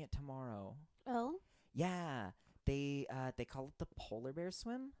think they're doing it tomorrow. Oh. Yeah, they call it the polar bear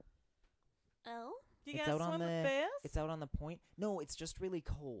swim. Oh. Do you It's guys out on swim with the- bears? It's out on the point. No, it's just really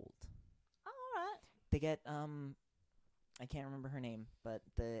cold. Oh, all right. They get I can't remember her name, but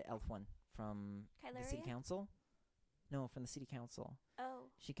the elf one from the city Calree? council. No, from the city council. Oh.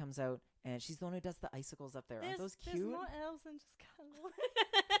 She comes out and she's the one who does the icicles up there. Aren't those There's cute? more elves than just Calree.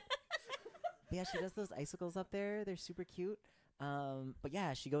 But yeah, she does those icicles up there. They're super cute. But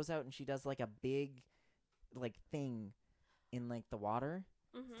yeah, she goes out and she does like a big like thing in like the water.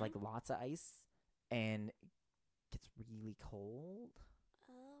 Mm-hmm. It's like lots of ice and it gets really cold.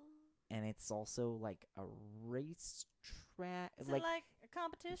 Oh. And it's also like a race track. Is it like a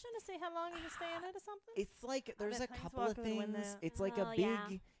competition to see how long you can stay in it or something? It's like there's a bet couple of Planeswalker would win things. that. It's like a Oh, big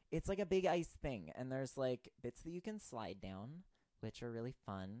yeah. it's like a big ice thing, and there's like bits that you can slide down, which are really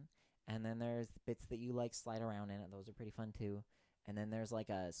fun. And then there's bits that you like slide around in, and those are pretty fun too. And then there's like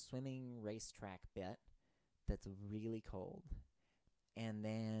a swimming racetrack bit that's really cold. And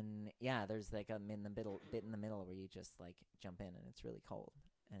then yeah, there's like a bit in the middle where you just like jump in and it's really cold.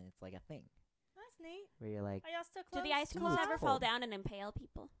 And it's like a thing That's neat. where you're like, Are y'all still Do close? the icicles it's ever fall cold. down and impale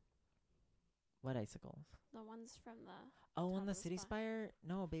people? what icicles? The ones from the. Oh, top on the of city spire. spire?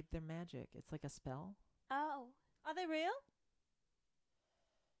 No, babe, they're magic. It's like a spell. Oh. Are they real?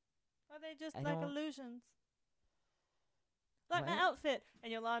 Or are they just I like don't- illusions? Like my What? outfit,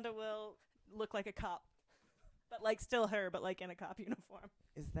 and Yolanda will look like a cop, but like still her, but like in a cop uniform.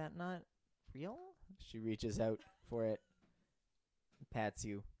 Is that not real? She reaches out for it, pats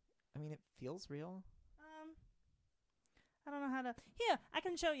you. I mean, it feels real. I don't know how to. Here, I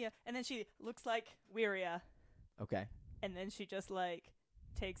can show you. And then she looks like Wiria, Okay. and then she just like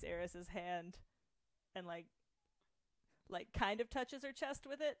takes Eris's hand, and like kind of touches her chest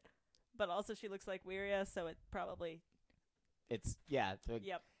with it, but also she looks like Wiria, so it probably It's, yeah, it's like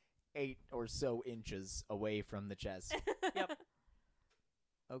Yep. 8 or so inches away from the chest. Yep.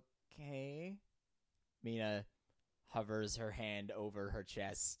 Okay. Mina hovers her hand over her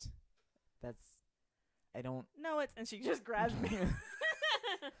chest. I don't... No, it's... And she just grabs me.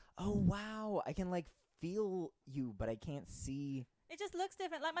 Oh, wow. I can, like, feel you, but I can't see. It just looks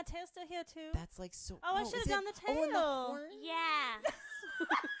different. Like, my tail's still here, too. That's, like, so... Oh, I is should have it- done the tail. Oh, and the horn? Yeah.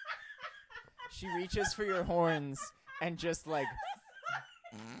 She reaches for your horns and just, like...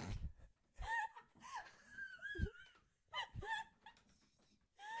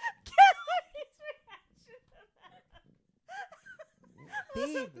 Calree's reaction to that was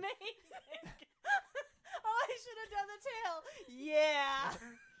Babe. amazing. Oh, I should have done the tail. Yeah.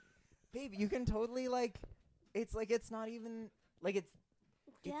 Babe, you can totally, like... It's like it's not even... Like, it's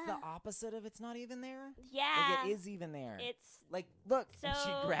the Yeah. opposite of it's not even there. Yeah. Like, it is even there. It's Like, look. And she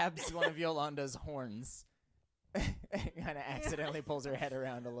So- grabs one of Yolanda's horns. And kind of accidentally pulls her head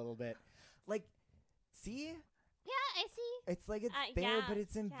around a little bit. Like, see? yeah. I see. It's like it's there, yeah, but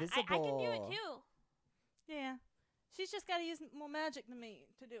it's Yeah, invisible. I can do it too. Yeah. She's just got to use more magic than me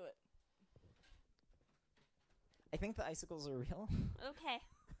to do it. I think the icicles are real. Okay.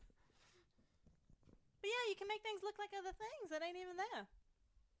 But yeah, you can make things look like other things that ain't even there.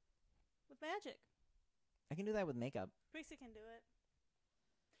 With magic. I can do that with makeup. Brixie can do it.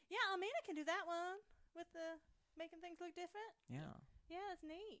 Yeah, Almina can do that one. With the making things look different. Yeah, Yeah, it's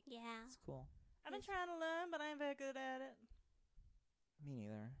neat. Yeah. it's cool. I've been trying to learn, but I ain't very good at it. Me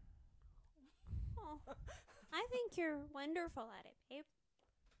neither. Oh, I think you're wonderful at it, babe.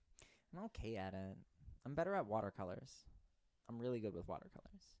 I'm okay at it. I'm better at watercolors. I'm really good with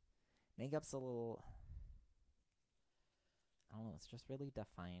watercolors. Makeup's a little... I don't know, it's just really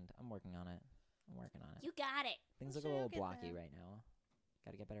defined. I'm working on it. You got it. Things I'm look sure a you'll little get blocky there. right now.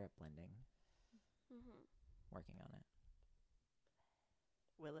 Gotta get better at blending. Mm-hmm. Working on it.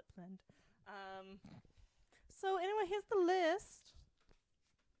 Will it blend? So anyway, here's the list.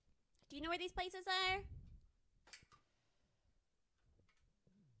 Do you know where these places are?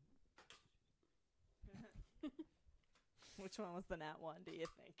 Which one was the nat one, do you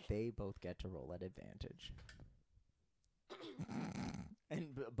think? They both get to roll at advantage. And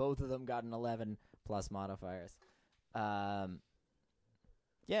both of them got an 11 plus modifiers. Yeah,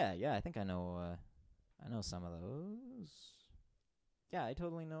 I think I know some of those. Yeah, I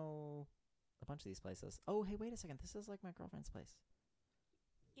totally know a bunch of these places. Oh, hey, wait a second. This is like my girlfriend's place.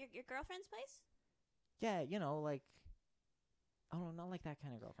 Your girlfriend's place? Yeah, you know, like... Oh, no, not like that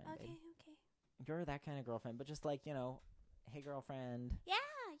kind of girlfriend. Okay, babe. okay. You're that kind of girlfriend, but just like, you know, hey, girlfriend. Yeah.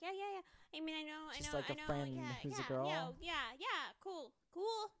 I mean, I know. Just like a friend yeah, who's a yeah, girl? Yeah. Cool.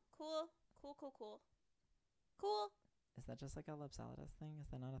 Is that just like a Labsallidas thing? Is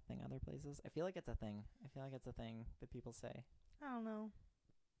that not a thing other places? I feel like it's a thing. I feel like it's a thing that people say. I don't know.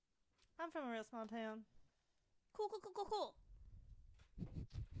 I'm from a real small town.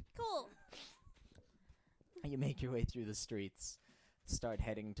 Cool. You make your way through the streets, start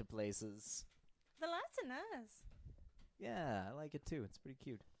heading to places. The lights are nice. Yeah, I like it too. It's pretty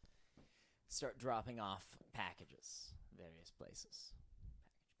cute. Start dropping off packages, various places.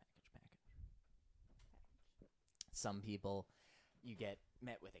 Package. Some people you get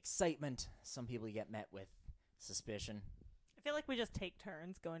met with excitement. Some people you get met with suspicion. I feel like we just take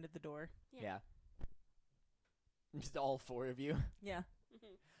turns going to the door. Yeah. Just all four of you. Yeah.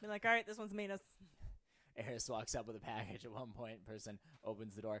 Be like, all right, this one's Mina's. Eris walks up with a package at one point. Person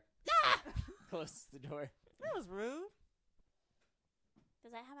opens the door. Closes the door. That was rude.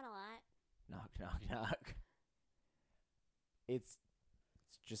 Does that happen a lot? Knock. It's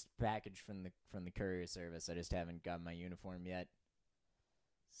just a package from the courier service. I just haven't got my uniform yet.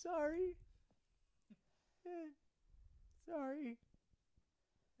 Sorry. Sorry.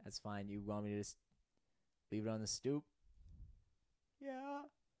 That's fine. You want me to just leave it on the stoop? Yeah.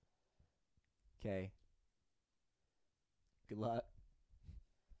 Okay. Good luck.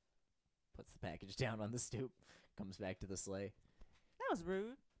 Puts the package down on the stoop. Comes back to the sleigh. That was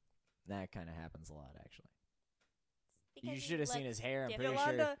rude. That kind of happens a lot, actually. Because You he should have seen looks his hair. I'm different.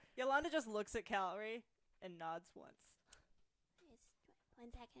 pretty sure. Yolanda just looks at Calree and nods once. One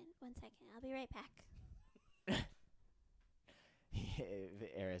second. I'll be right back.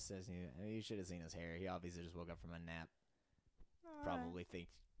 Eris says you should have seen his hair. He obviously just woke up from a nap. All Probably think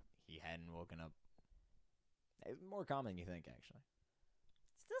he hadn't woken up. It's more common than you think, actually.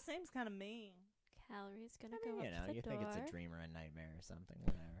 Still seems kind of mean. Calree's gonna I mean, go You up know, to the you door. think it's a dream or a nightmare or something,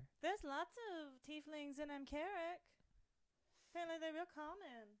 whatever. There's lots of tieflings in Amkaric. Apparently they're real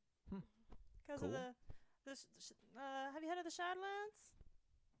common. Because Cool. of have you heard of the Shadowlands?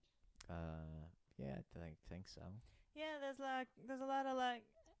 Yeah, I think so. Yeah, there's a lot of like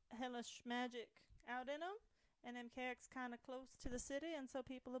hellish magic out in them, and them characters kind of close to the city, and so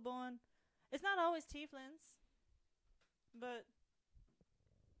people are born. It's not always tieflings, but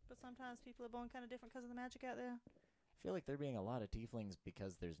sometimes people are born kind of different because of the magic out there. I feel like there being a lot of tieflings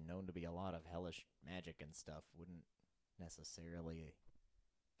because there's known to be a lot of hellish magic and stuff wouldn't necessarily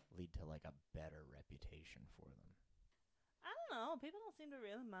lead to like a better reputation for them. I don't know. People don't seem to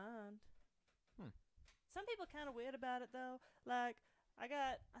really mind. Hmm. Some people kind of weird about it though. Like I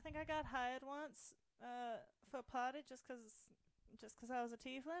think I got hired once for a party just 'cause I was a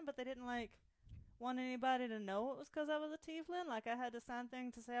tiefling, but they didn't like want anybody to know it was 'cause I was a tiefling. Like I had to sign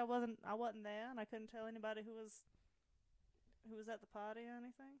thing to say I wasn't there, and I couldn't tell anybody who was at the party or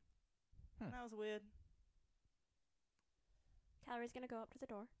anything. Hmm. That was weird. Calree's gonna go up to the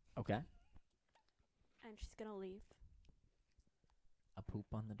door, Okay. and she's gonna leave. A poop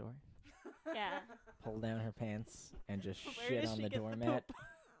on the door? Yeah. Pull down her pants and just Where shit does on she the get the doormat poop?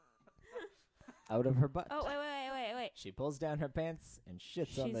 out of her butt. Oh, wait. She pulls down her pants and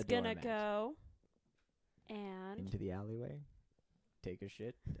shits on the She's gonna doormat. go and Into the alleyway, take a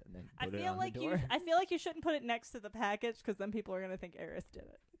shit, and then I put it feel on like the door. I feel like you shouldn't put it next to the package 'cause then people are gonna think Eris did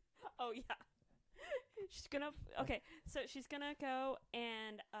it. oh yeah. She's gonna so she's gonna go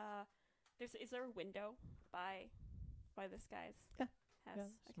and is there a window by this guy's Yeah. house? Yeah,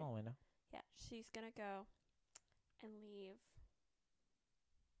 Okay. small window. Yeah, she's gonna go and leave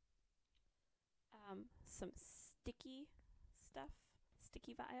some sticky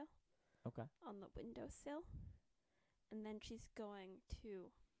vial Okay. on the windowsill, and then she's going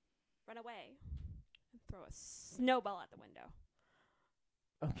to run away and throw a snowball at the window.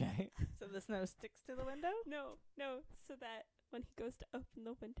 Okay. So the snow sticks to the window? No, so that when he goes to open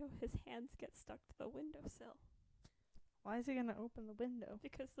the window, his hands get stuck to the windowsill Why is he gonna open the window?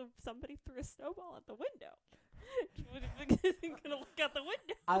 because somebody threw a snowball at the window. He's gonna look out the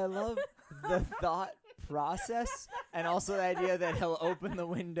window. I love the thought process and also the idea that he'll open the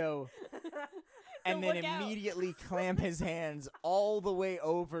window and then look out. immediately clamp his hands all the way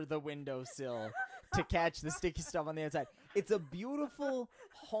over the windowsill to catch the sticky stuff on the outside. It's a beautiful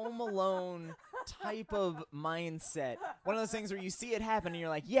Home Alone type of mindset. One of those things where you see it happen and you're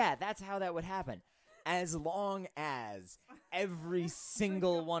like, yeah, that's how that would happen. As long as every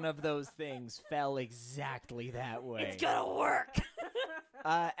single one of those things fell exactly that way. It's gonna work.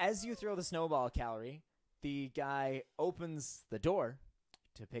 As you throw the snowball, Calree, the guy opens the door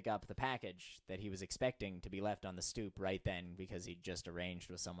to pick up the package that he was expecting to be left on the stoop right then because he'd just arranged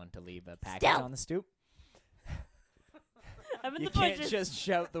with someone to leave a package Stealth. on the stoop. I'm in You the can't bushes. just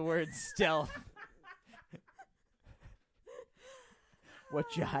shout the word stealth.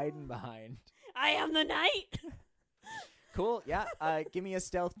 What you hiding behind? I am the knight. Cool, yeah. Give me a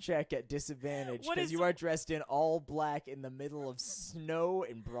stealth check at disadvantage What because is- you are dressed in all black in the middle of snow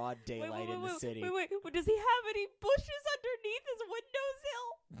in broad daylight in the city. Wait. Does he have any bushes underneath his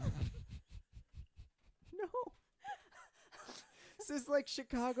windowsill? No. This is like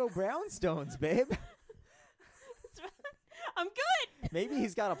Chicago brownstones, babe. I'm good. Maybe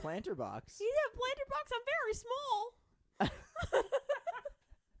he's got a planter box. He's a planter box. I'm very small.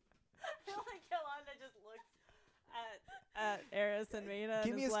 Like Iolanda just looks at Eris and Mina.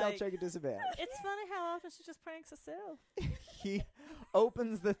 Give and me a is stealth like, check at disadvantage. It's funny how often she just pranks herself. He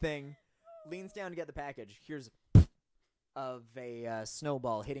opens the thing, leans down to get the package. Here's of a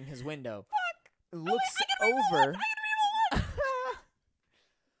snowball hitting his window. Looks over.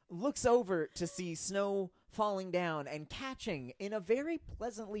 Looks over to see snow falling down and catching in a very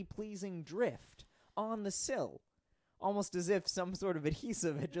pleasantly pleasing drift on the sill. Almost as if some sort of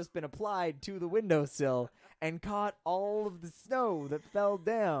adhesive had just been applied to the windowsill and caught all of the snow that fell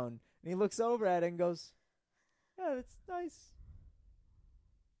down. And he looks over at it and goes, yeah, that's nice.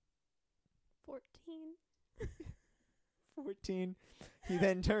 14. 14. He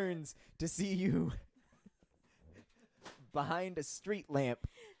then turns to see you behind a street lamp,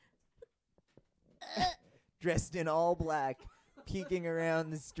 dressed in all black, peeking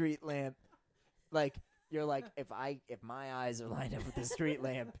around the street lamp. Like, you're like, if my eyes are lined up with the street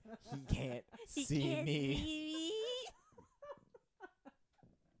lamp, he can't see me.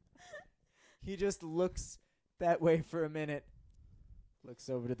 He just looks that way for a minute, looks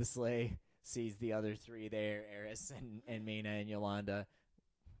over to the sleigh, sees the other three there, Eris and Mina and Iolanda,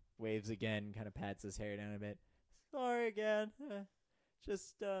 waves again, kind of pats his hair down a bit. Sorry again.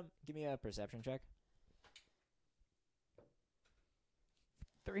 Just give me a perception check.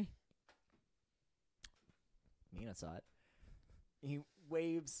 3. Mina saw it. He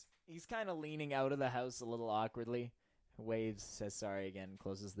waves. He's kind of leaning out of the house a little awkwardly. Waves, says sorry again,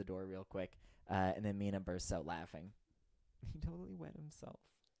 closes the door real quick. And then Mina bursts out laughing He totally wet himself.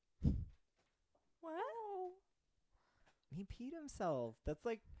 What? He peed himself.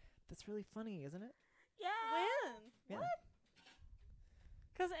 That's really funny, isn't it? Yeah. When? Yeah. What?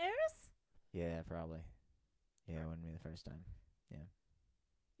 'Cause Eris? Yeah, probably. Yeah, it wouldn't be the first time. Yeah.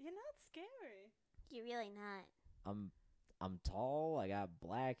 You're not scary. You're really not. I'm tall. I got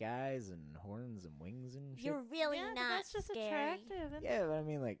black eyes and horns and wings and shit. You're really yeah, but not that's just scary. attractive. Isn't Yeah, but I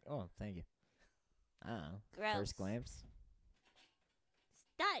mean, like, oh, thank you. I don't know. Gross. First glance.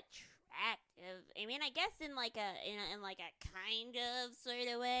 It's not attractive. I mean, I guess in like a kind of sort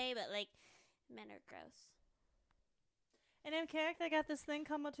of way, but like men are gross. And in character, they got this thing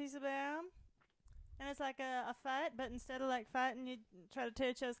called Matisse Baum. And it's like a fight, but instead of like fighting, you try to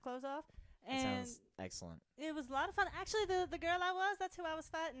tear each other's clothes off. That And sounds excellent. it was a lot of fun. Actually, the girl that's who I was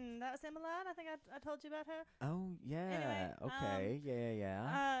fighting. That was Iolanda. I think I told you about her. Oh, yeah. Anyway, okay.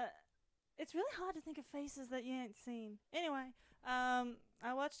 Yeah. It's really hard to think of faces that you ain't seen. Anyway,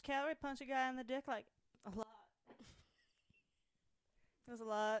 I watched Calree punch a guy in the dick like a lot. It was a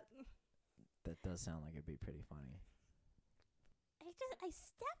lot. That does sound like it'd be pretty funny. I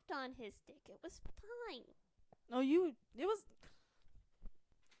stepped on his dick. It was fine. Oh, it was.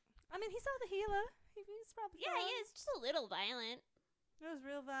 I mean, he saw the healer. He was probably Yeah, fine. yeah, it's just a little violent. It was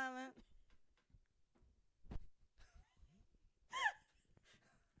real violent.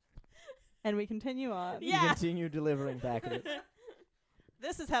 And we continue on. You continue delivering packages.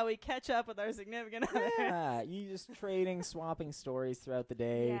 This is how we catch up with our significant others. Yeah, you just trading, swapping stories throughout the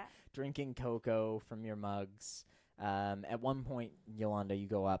day, Yeah. drinking cocoa from your mugs. At one point, Iolanda, you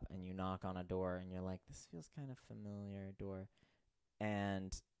go up and you knock on a door, and you're like, "This feels kind of familiar." Door,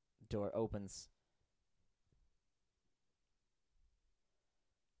 and door opens.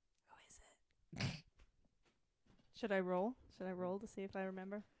 Who is it? Should I roll? Should I roll to see if I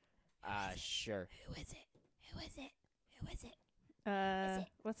remember? Sure. Who is it? Who is it? Who is it?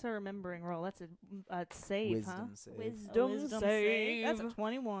 What's a remembering roll? That's a save, huh? Wisdom save. Wisdom save. That's a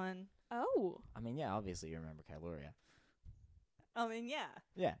 21. Oh. I mean, yeah, obviously you remember Calree. I mean, yeah.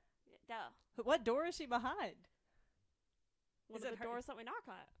 Yeah. Duh. What door is she behind? One Is of it the her- doors that we knock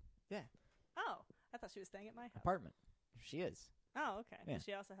on. Oh, I thought she was staying at my house. Apartment. She is. Oh, okay. Yeah. And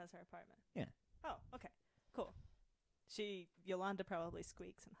she also has her apartment. Yeah. Oh, okay. Cool. Iolanda probably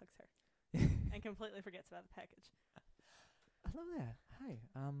squeaks and hugs her and completely forgets about the package. Hello there. Hi.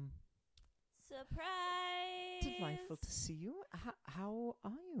 Surprise! Delightful to see you. How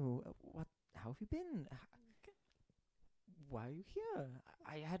are you? How have you been? Why are you here?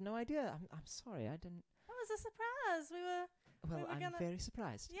 I had no idea. I'm sorry. I didn't. That was a surprise. Well, We were I'm gonna- very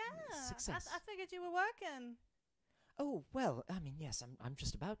surprised. Yeah. Success. I figured you were working. Oh well. I mean, yes. I'm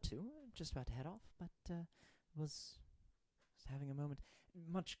just about to. Just about to head off. But was having a moment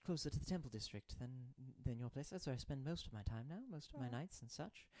much closer to the temple district than your place. That's where I spend most of my time now. Most of my Oh. nights and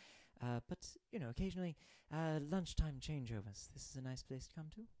such. But occasionally lunchtime changeovers. This is a nice place to come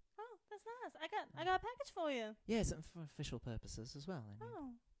to. Oh, that's nice. I got a package for you. Yes, and for official purposes as well. I mean,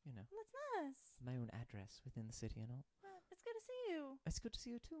 Oh, that's nice. my own address within the city and all. It's good to see you. It's good to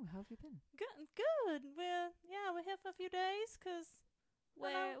see you too. How have you been? Good. We're here for a few days, 'cause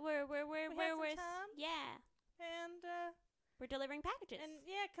Where had some time. Yeah. and We're delivering packages. and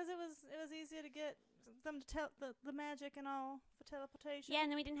yeah, 'cause it was easier to get them to tell the magic and all for teleportation. Yeah,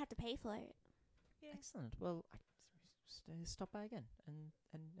 and then we didn't have to pay for it. Yeah. Excellent. Well, stop by again and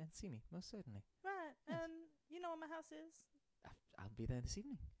see me, most certainly. Right. Yes. And you know where my house is. I'll be there this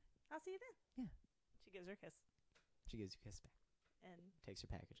evening. I'll see you then. Yeah. She gives her a kiss She gives you a kiss back, and takes your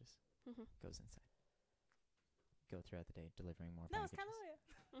packages, Mhm. goes inside. Go throughout the day delivering more no, it's packages.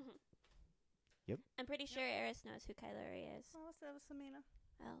 Calree. Mhm. Yep. I'm pretty sure Eris knows who Calree is. Oh, that was Samina.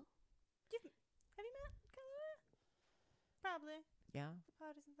 Oh. Have you met Calree? Probably. Yeah, For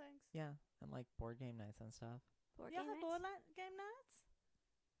parties and things. yeah, and like board game nights and stuff. Board Y'all game have nights? game nights?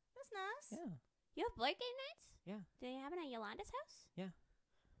 That's nice. Yeah. You have board game nights? Yeah. Do they have it at Yolanda's house? Yeah.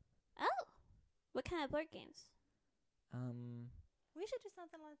 Oh. What kind of board games? We should do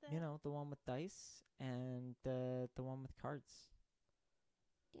something like that. The one with dice and the one with cards.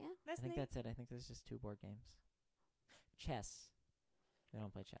 Yeah. That's I think neat. that's it. I think there's just 2 board games. Chess. They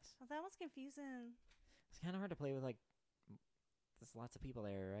don't play chess. Oh, that one's confusing. It's kind of hard to play with there's lots of people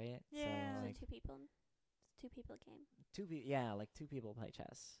there, right? Yeah. So, So like, two people game. like 2 people play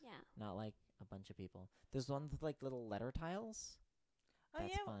chess, Yeah. not like a bunch of people. There's one with like little letter tiles. Oh,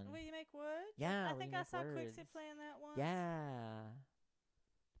 That's yeah, fun. where you make words? Yeah, I where think you I make saw words. Quixie playing that once. Yeah.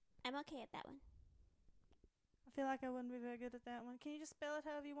 I'm okay at that one. I feel like I wouldn't be very good at that one. Can you just spell it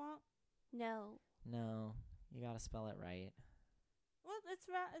however you want? No. No, you gotta spell it right. Well, it's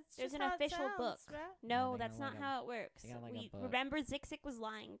right. It's There's just an how it official sounds, book. right? No, they that's got not like a- how it works. they got like a We book. remember Zixik was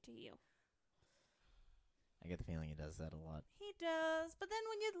lying to you. I get the feeling he does that a lot. He does. But then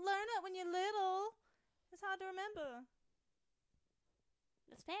when you learn it when you're little, it's hard to remember.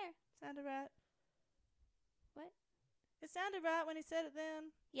 That's fair. Sounded right. What? It sounded right when he said it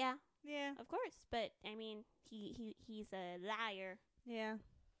then. Yeah, Yeah. of course. But I mean, he's a liar. Yeah.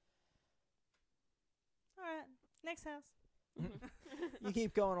 All right. Next house. You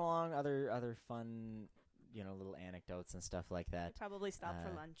keep going along, other fun, little anecdotes and stuff like that. Probably stop for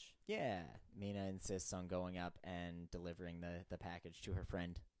Uh, lunch. Yeah, Mina insists on going up and delivering the package to her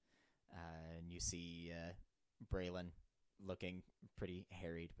friend. And you see Braylon looking pretty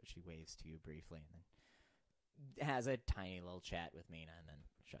harried, but she waves to you briefly and then has a tiny little chat with Mina and then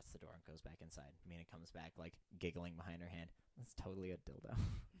shuts the door and goes back inside. Mina comes back, like, giggling behind her hand. That's totally a dildo.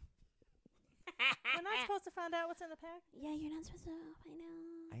 We're not supposed to find out what's in the pack. Yeah, you're not supposed to find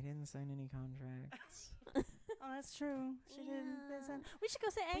out. I didn't sign any contracts. Oh, that's true. She didn't. Yeah. We should go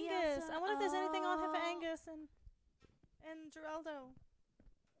see We Angus. also- I wonder if there's anything on here for oh. Angus and Geraldo.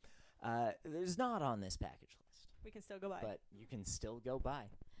 There's not on this package list, We can still go by. but you can still go by.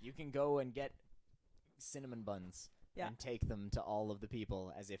 You can go and get cinnamon buns Yeah. and take them to all of the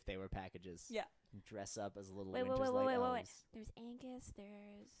people as if they were packages. Yeah. And dress up as little Wait, Winterslight wait. elves. There's Angus.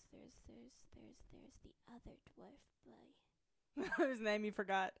 There's the other dwarf boy. Whose name you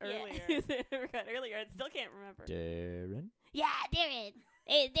forgot earlier. Yeah. I forgot earlier. I still can't remember. Darren, Yeah, Darren.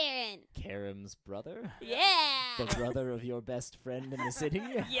 Hey, Darren. Karam's brother, Yeah. the brother of your best friend in the city.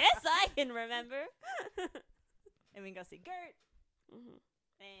 Yes, I can remember. And we can go see Gert. hmm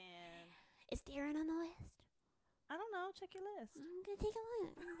And Is Darren on the list? I don't know. Check your list. I'm gonna take a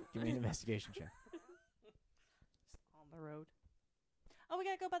look. Give me an investigation check. Just on the road. Oh, we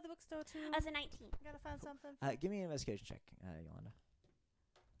gotta go by the bookstore too. As a 19. We gotta find something. Give me an investigation check, Iolanda.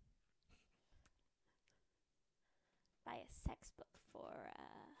 Buy a sex book for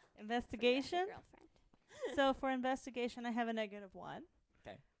Investigation. your girlfriend. So for investigation, I have a -1.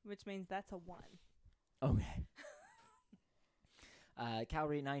 'Kay. Which means that's a 1. Okay.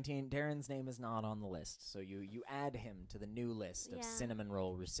 Calree 19, Darren's name is not on the list, so you add him to the new list of Yeah. cinnamon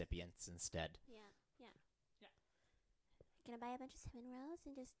roll recipients instead. Yeah. Gonna buy a bunch of cinnamon rolls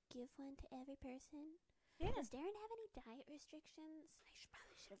and just give one to every person. Yeah. Does Darren have any diet restrictions? I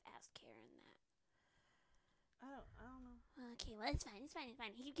probably should have asked Karen that. I don't know. Okay, well it's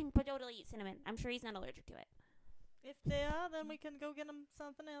fine. He can totally eat cinnamon. I'm sure he's not allergic to it. If they are, then we can go get them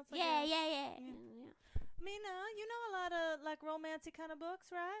something else. I Yeah. guess. Mina, you know a lot of like romancy kind of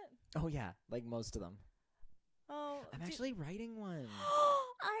books, right? Oh, yeah, like most of them. Oh, I'm actually writing one.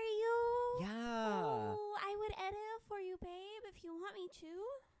 Are you? Yeah. Oh, I would edit it for you, babe, if you want me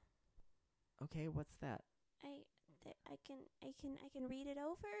to. Okay, what's that? I can read it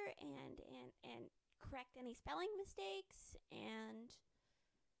over and correct any spelling mistakes and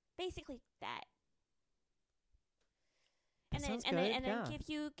basically that. That sounds and good, then yeah.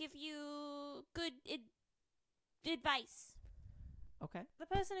 give you good advice. Okay. the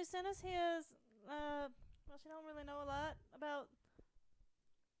person who sent us here is well, she don't really know a lot about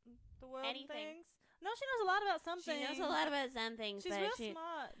the world and Anything. things. No, she knows a lot about some She things. knows a lot about some things, She's but real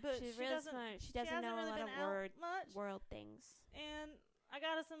smart, but she's she real doesn't. smart. She She doesn't hasn't know really a lot been of out much. world things. And I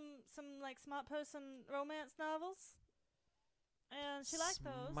got her some like smart person romance novels, and she liked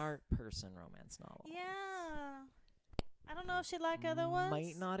those. Smart person romance novel. Yeah. I don't know if she'd like other ones.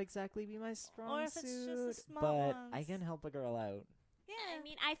 Might not exactly be my strong if it's just the suit, smart but I ones. can help a girl out. Yeah. I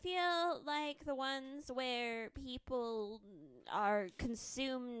mean, I feel like the ones where people are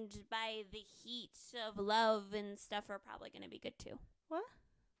consumed by the heat of love and stuff are probably going to be good too. What?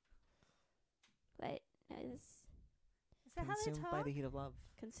 But Is that how they Consumed talk? by the heat of love.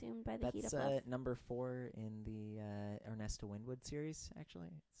 consumed by the heat That's of love. number 4 in the Ernesto Winwood series. Actually,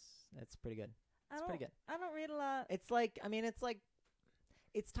 it's pretty good. It's pretty good. I don't read a lot. It's like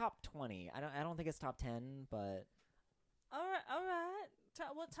it's top 20. I don't think it's top 10, but All right.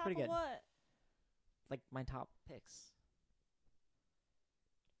 What top pretty of good. what? like my top picks,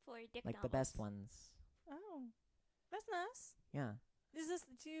 For dick like the best ones. Oh, that's nice. Yeah. Is this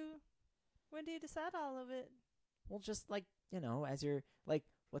when do you decide all of it? Well, just like as your like,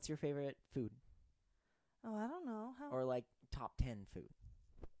 what's your favorite food, Oh, I don't know. How? or like top 10 food.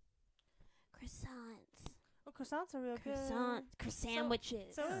 Croissants. Oh, croissants are real Croissants. Sandwiches.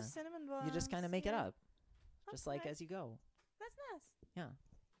 good. So Yeah. is cinnamon buns. You just kind of make it yeah. up, just like Okay. as you go. That's nice. Yeah.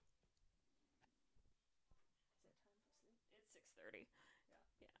 It's 6:30.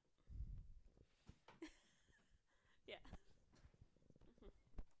 Yeah.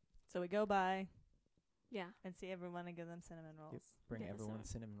 So we go by Yeah. and see everyone and give them cinnamon rolls. Bring Yeah, everyone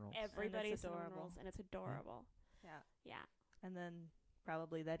so cinnamon rolls. Everybody's cinnamon adorable. rolls, and it's adorable. Yeah. Yeah. And then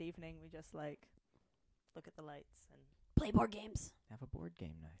probably that evening we just like look at the lights and Play board games. Have a board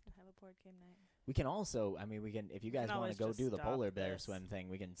game night. have a board game night. We can also, I mean, we can, if you guys can want always to go just do the stop polar bear this. swim thing,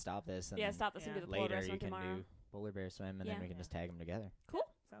 we can stop this. And Yeah, then stop this and Yeah. do the polar bear later swim you can tomorrow. do polar bear swim, and Yeah. then we can just tag them together.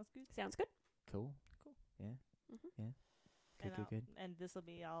 Sounds good. Sounds good. Cool. Mhm. Good, good, good. And this will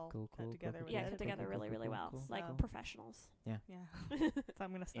be all Cool, cut cool, together cool, with Yeah, editing. cut together really, really well. cool, Like cool. professionals. Yeah. So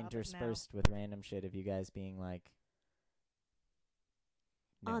I'm gonna stop it now. Interspersed with random shit of you guys being like,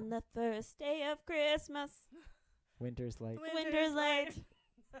 no. On the first day of Christmas, Winterslight. Winterslight,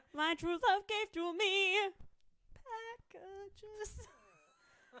 my true love gave to me. Packages.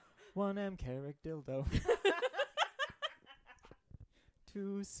 1M carrot dildo.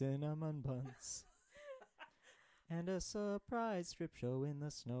 2 cinnamon buns. And a surprise strip show in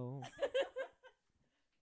the snow.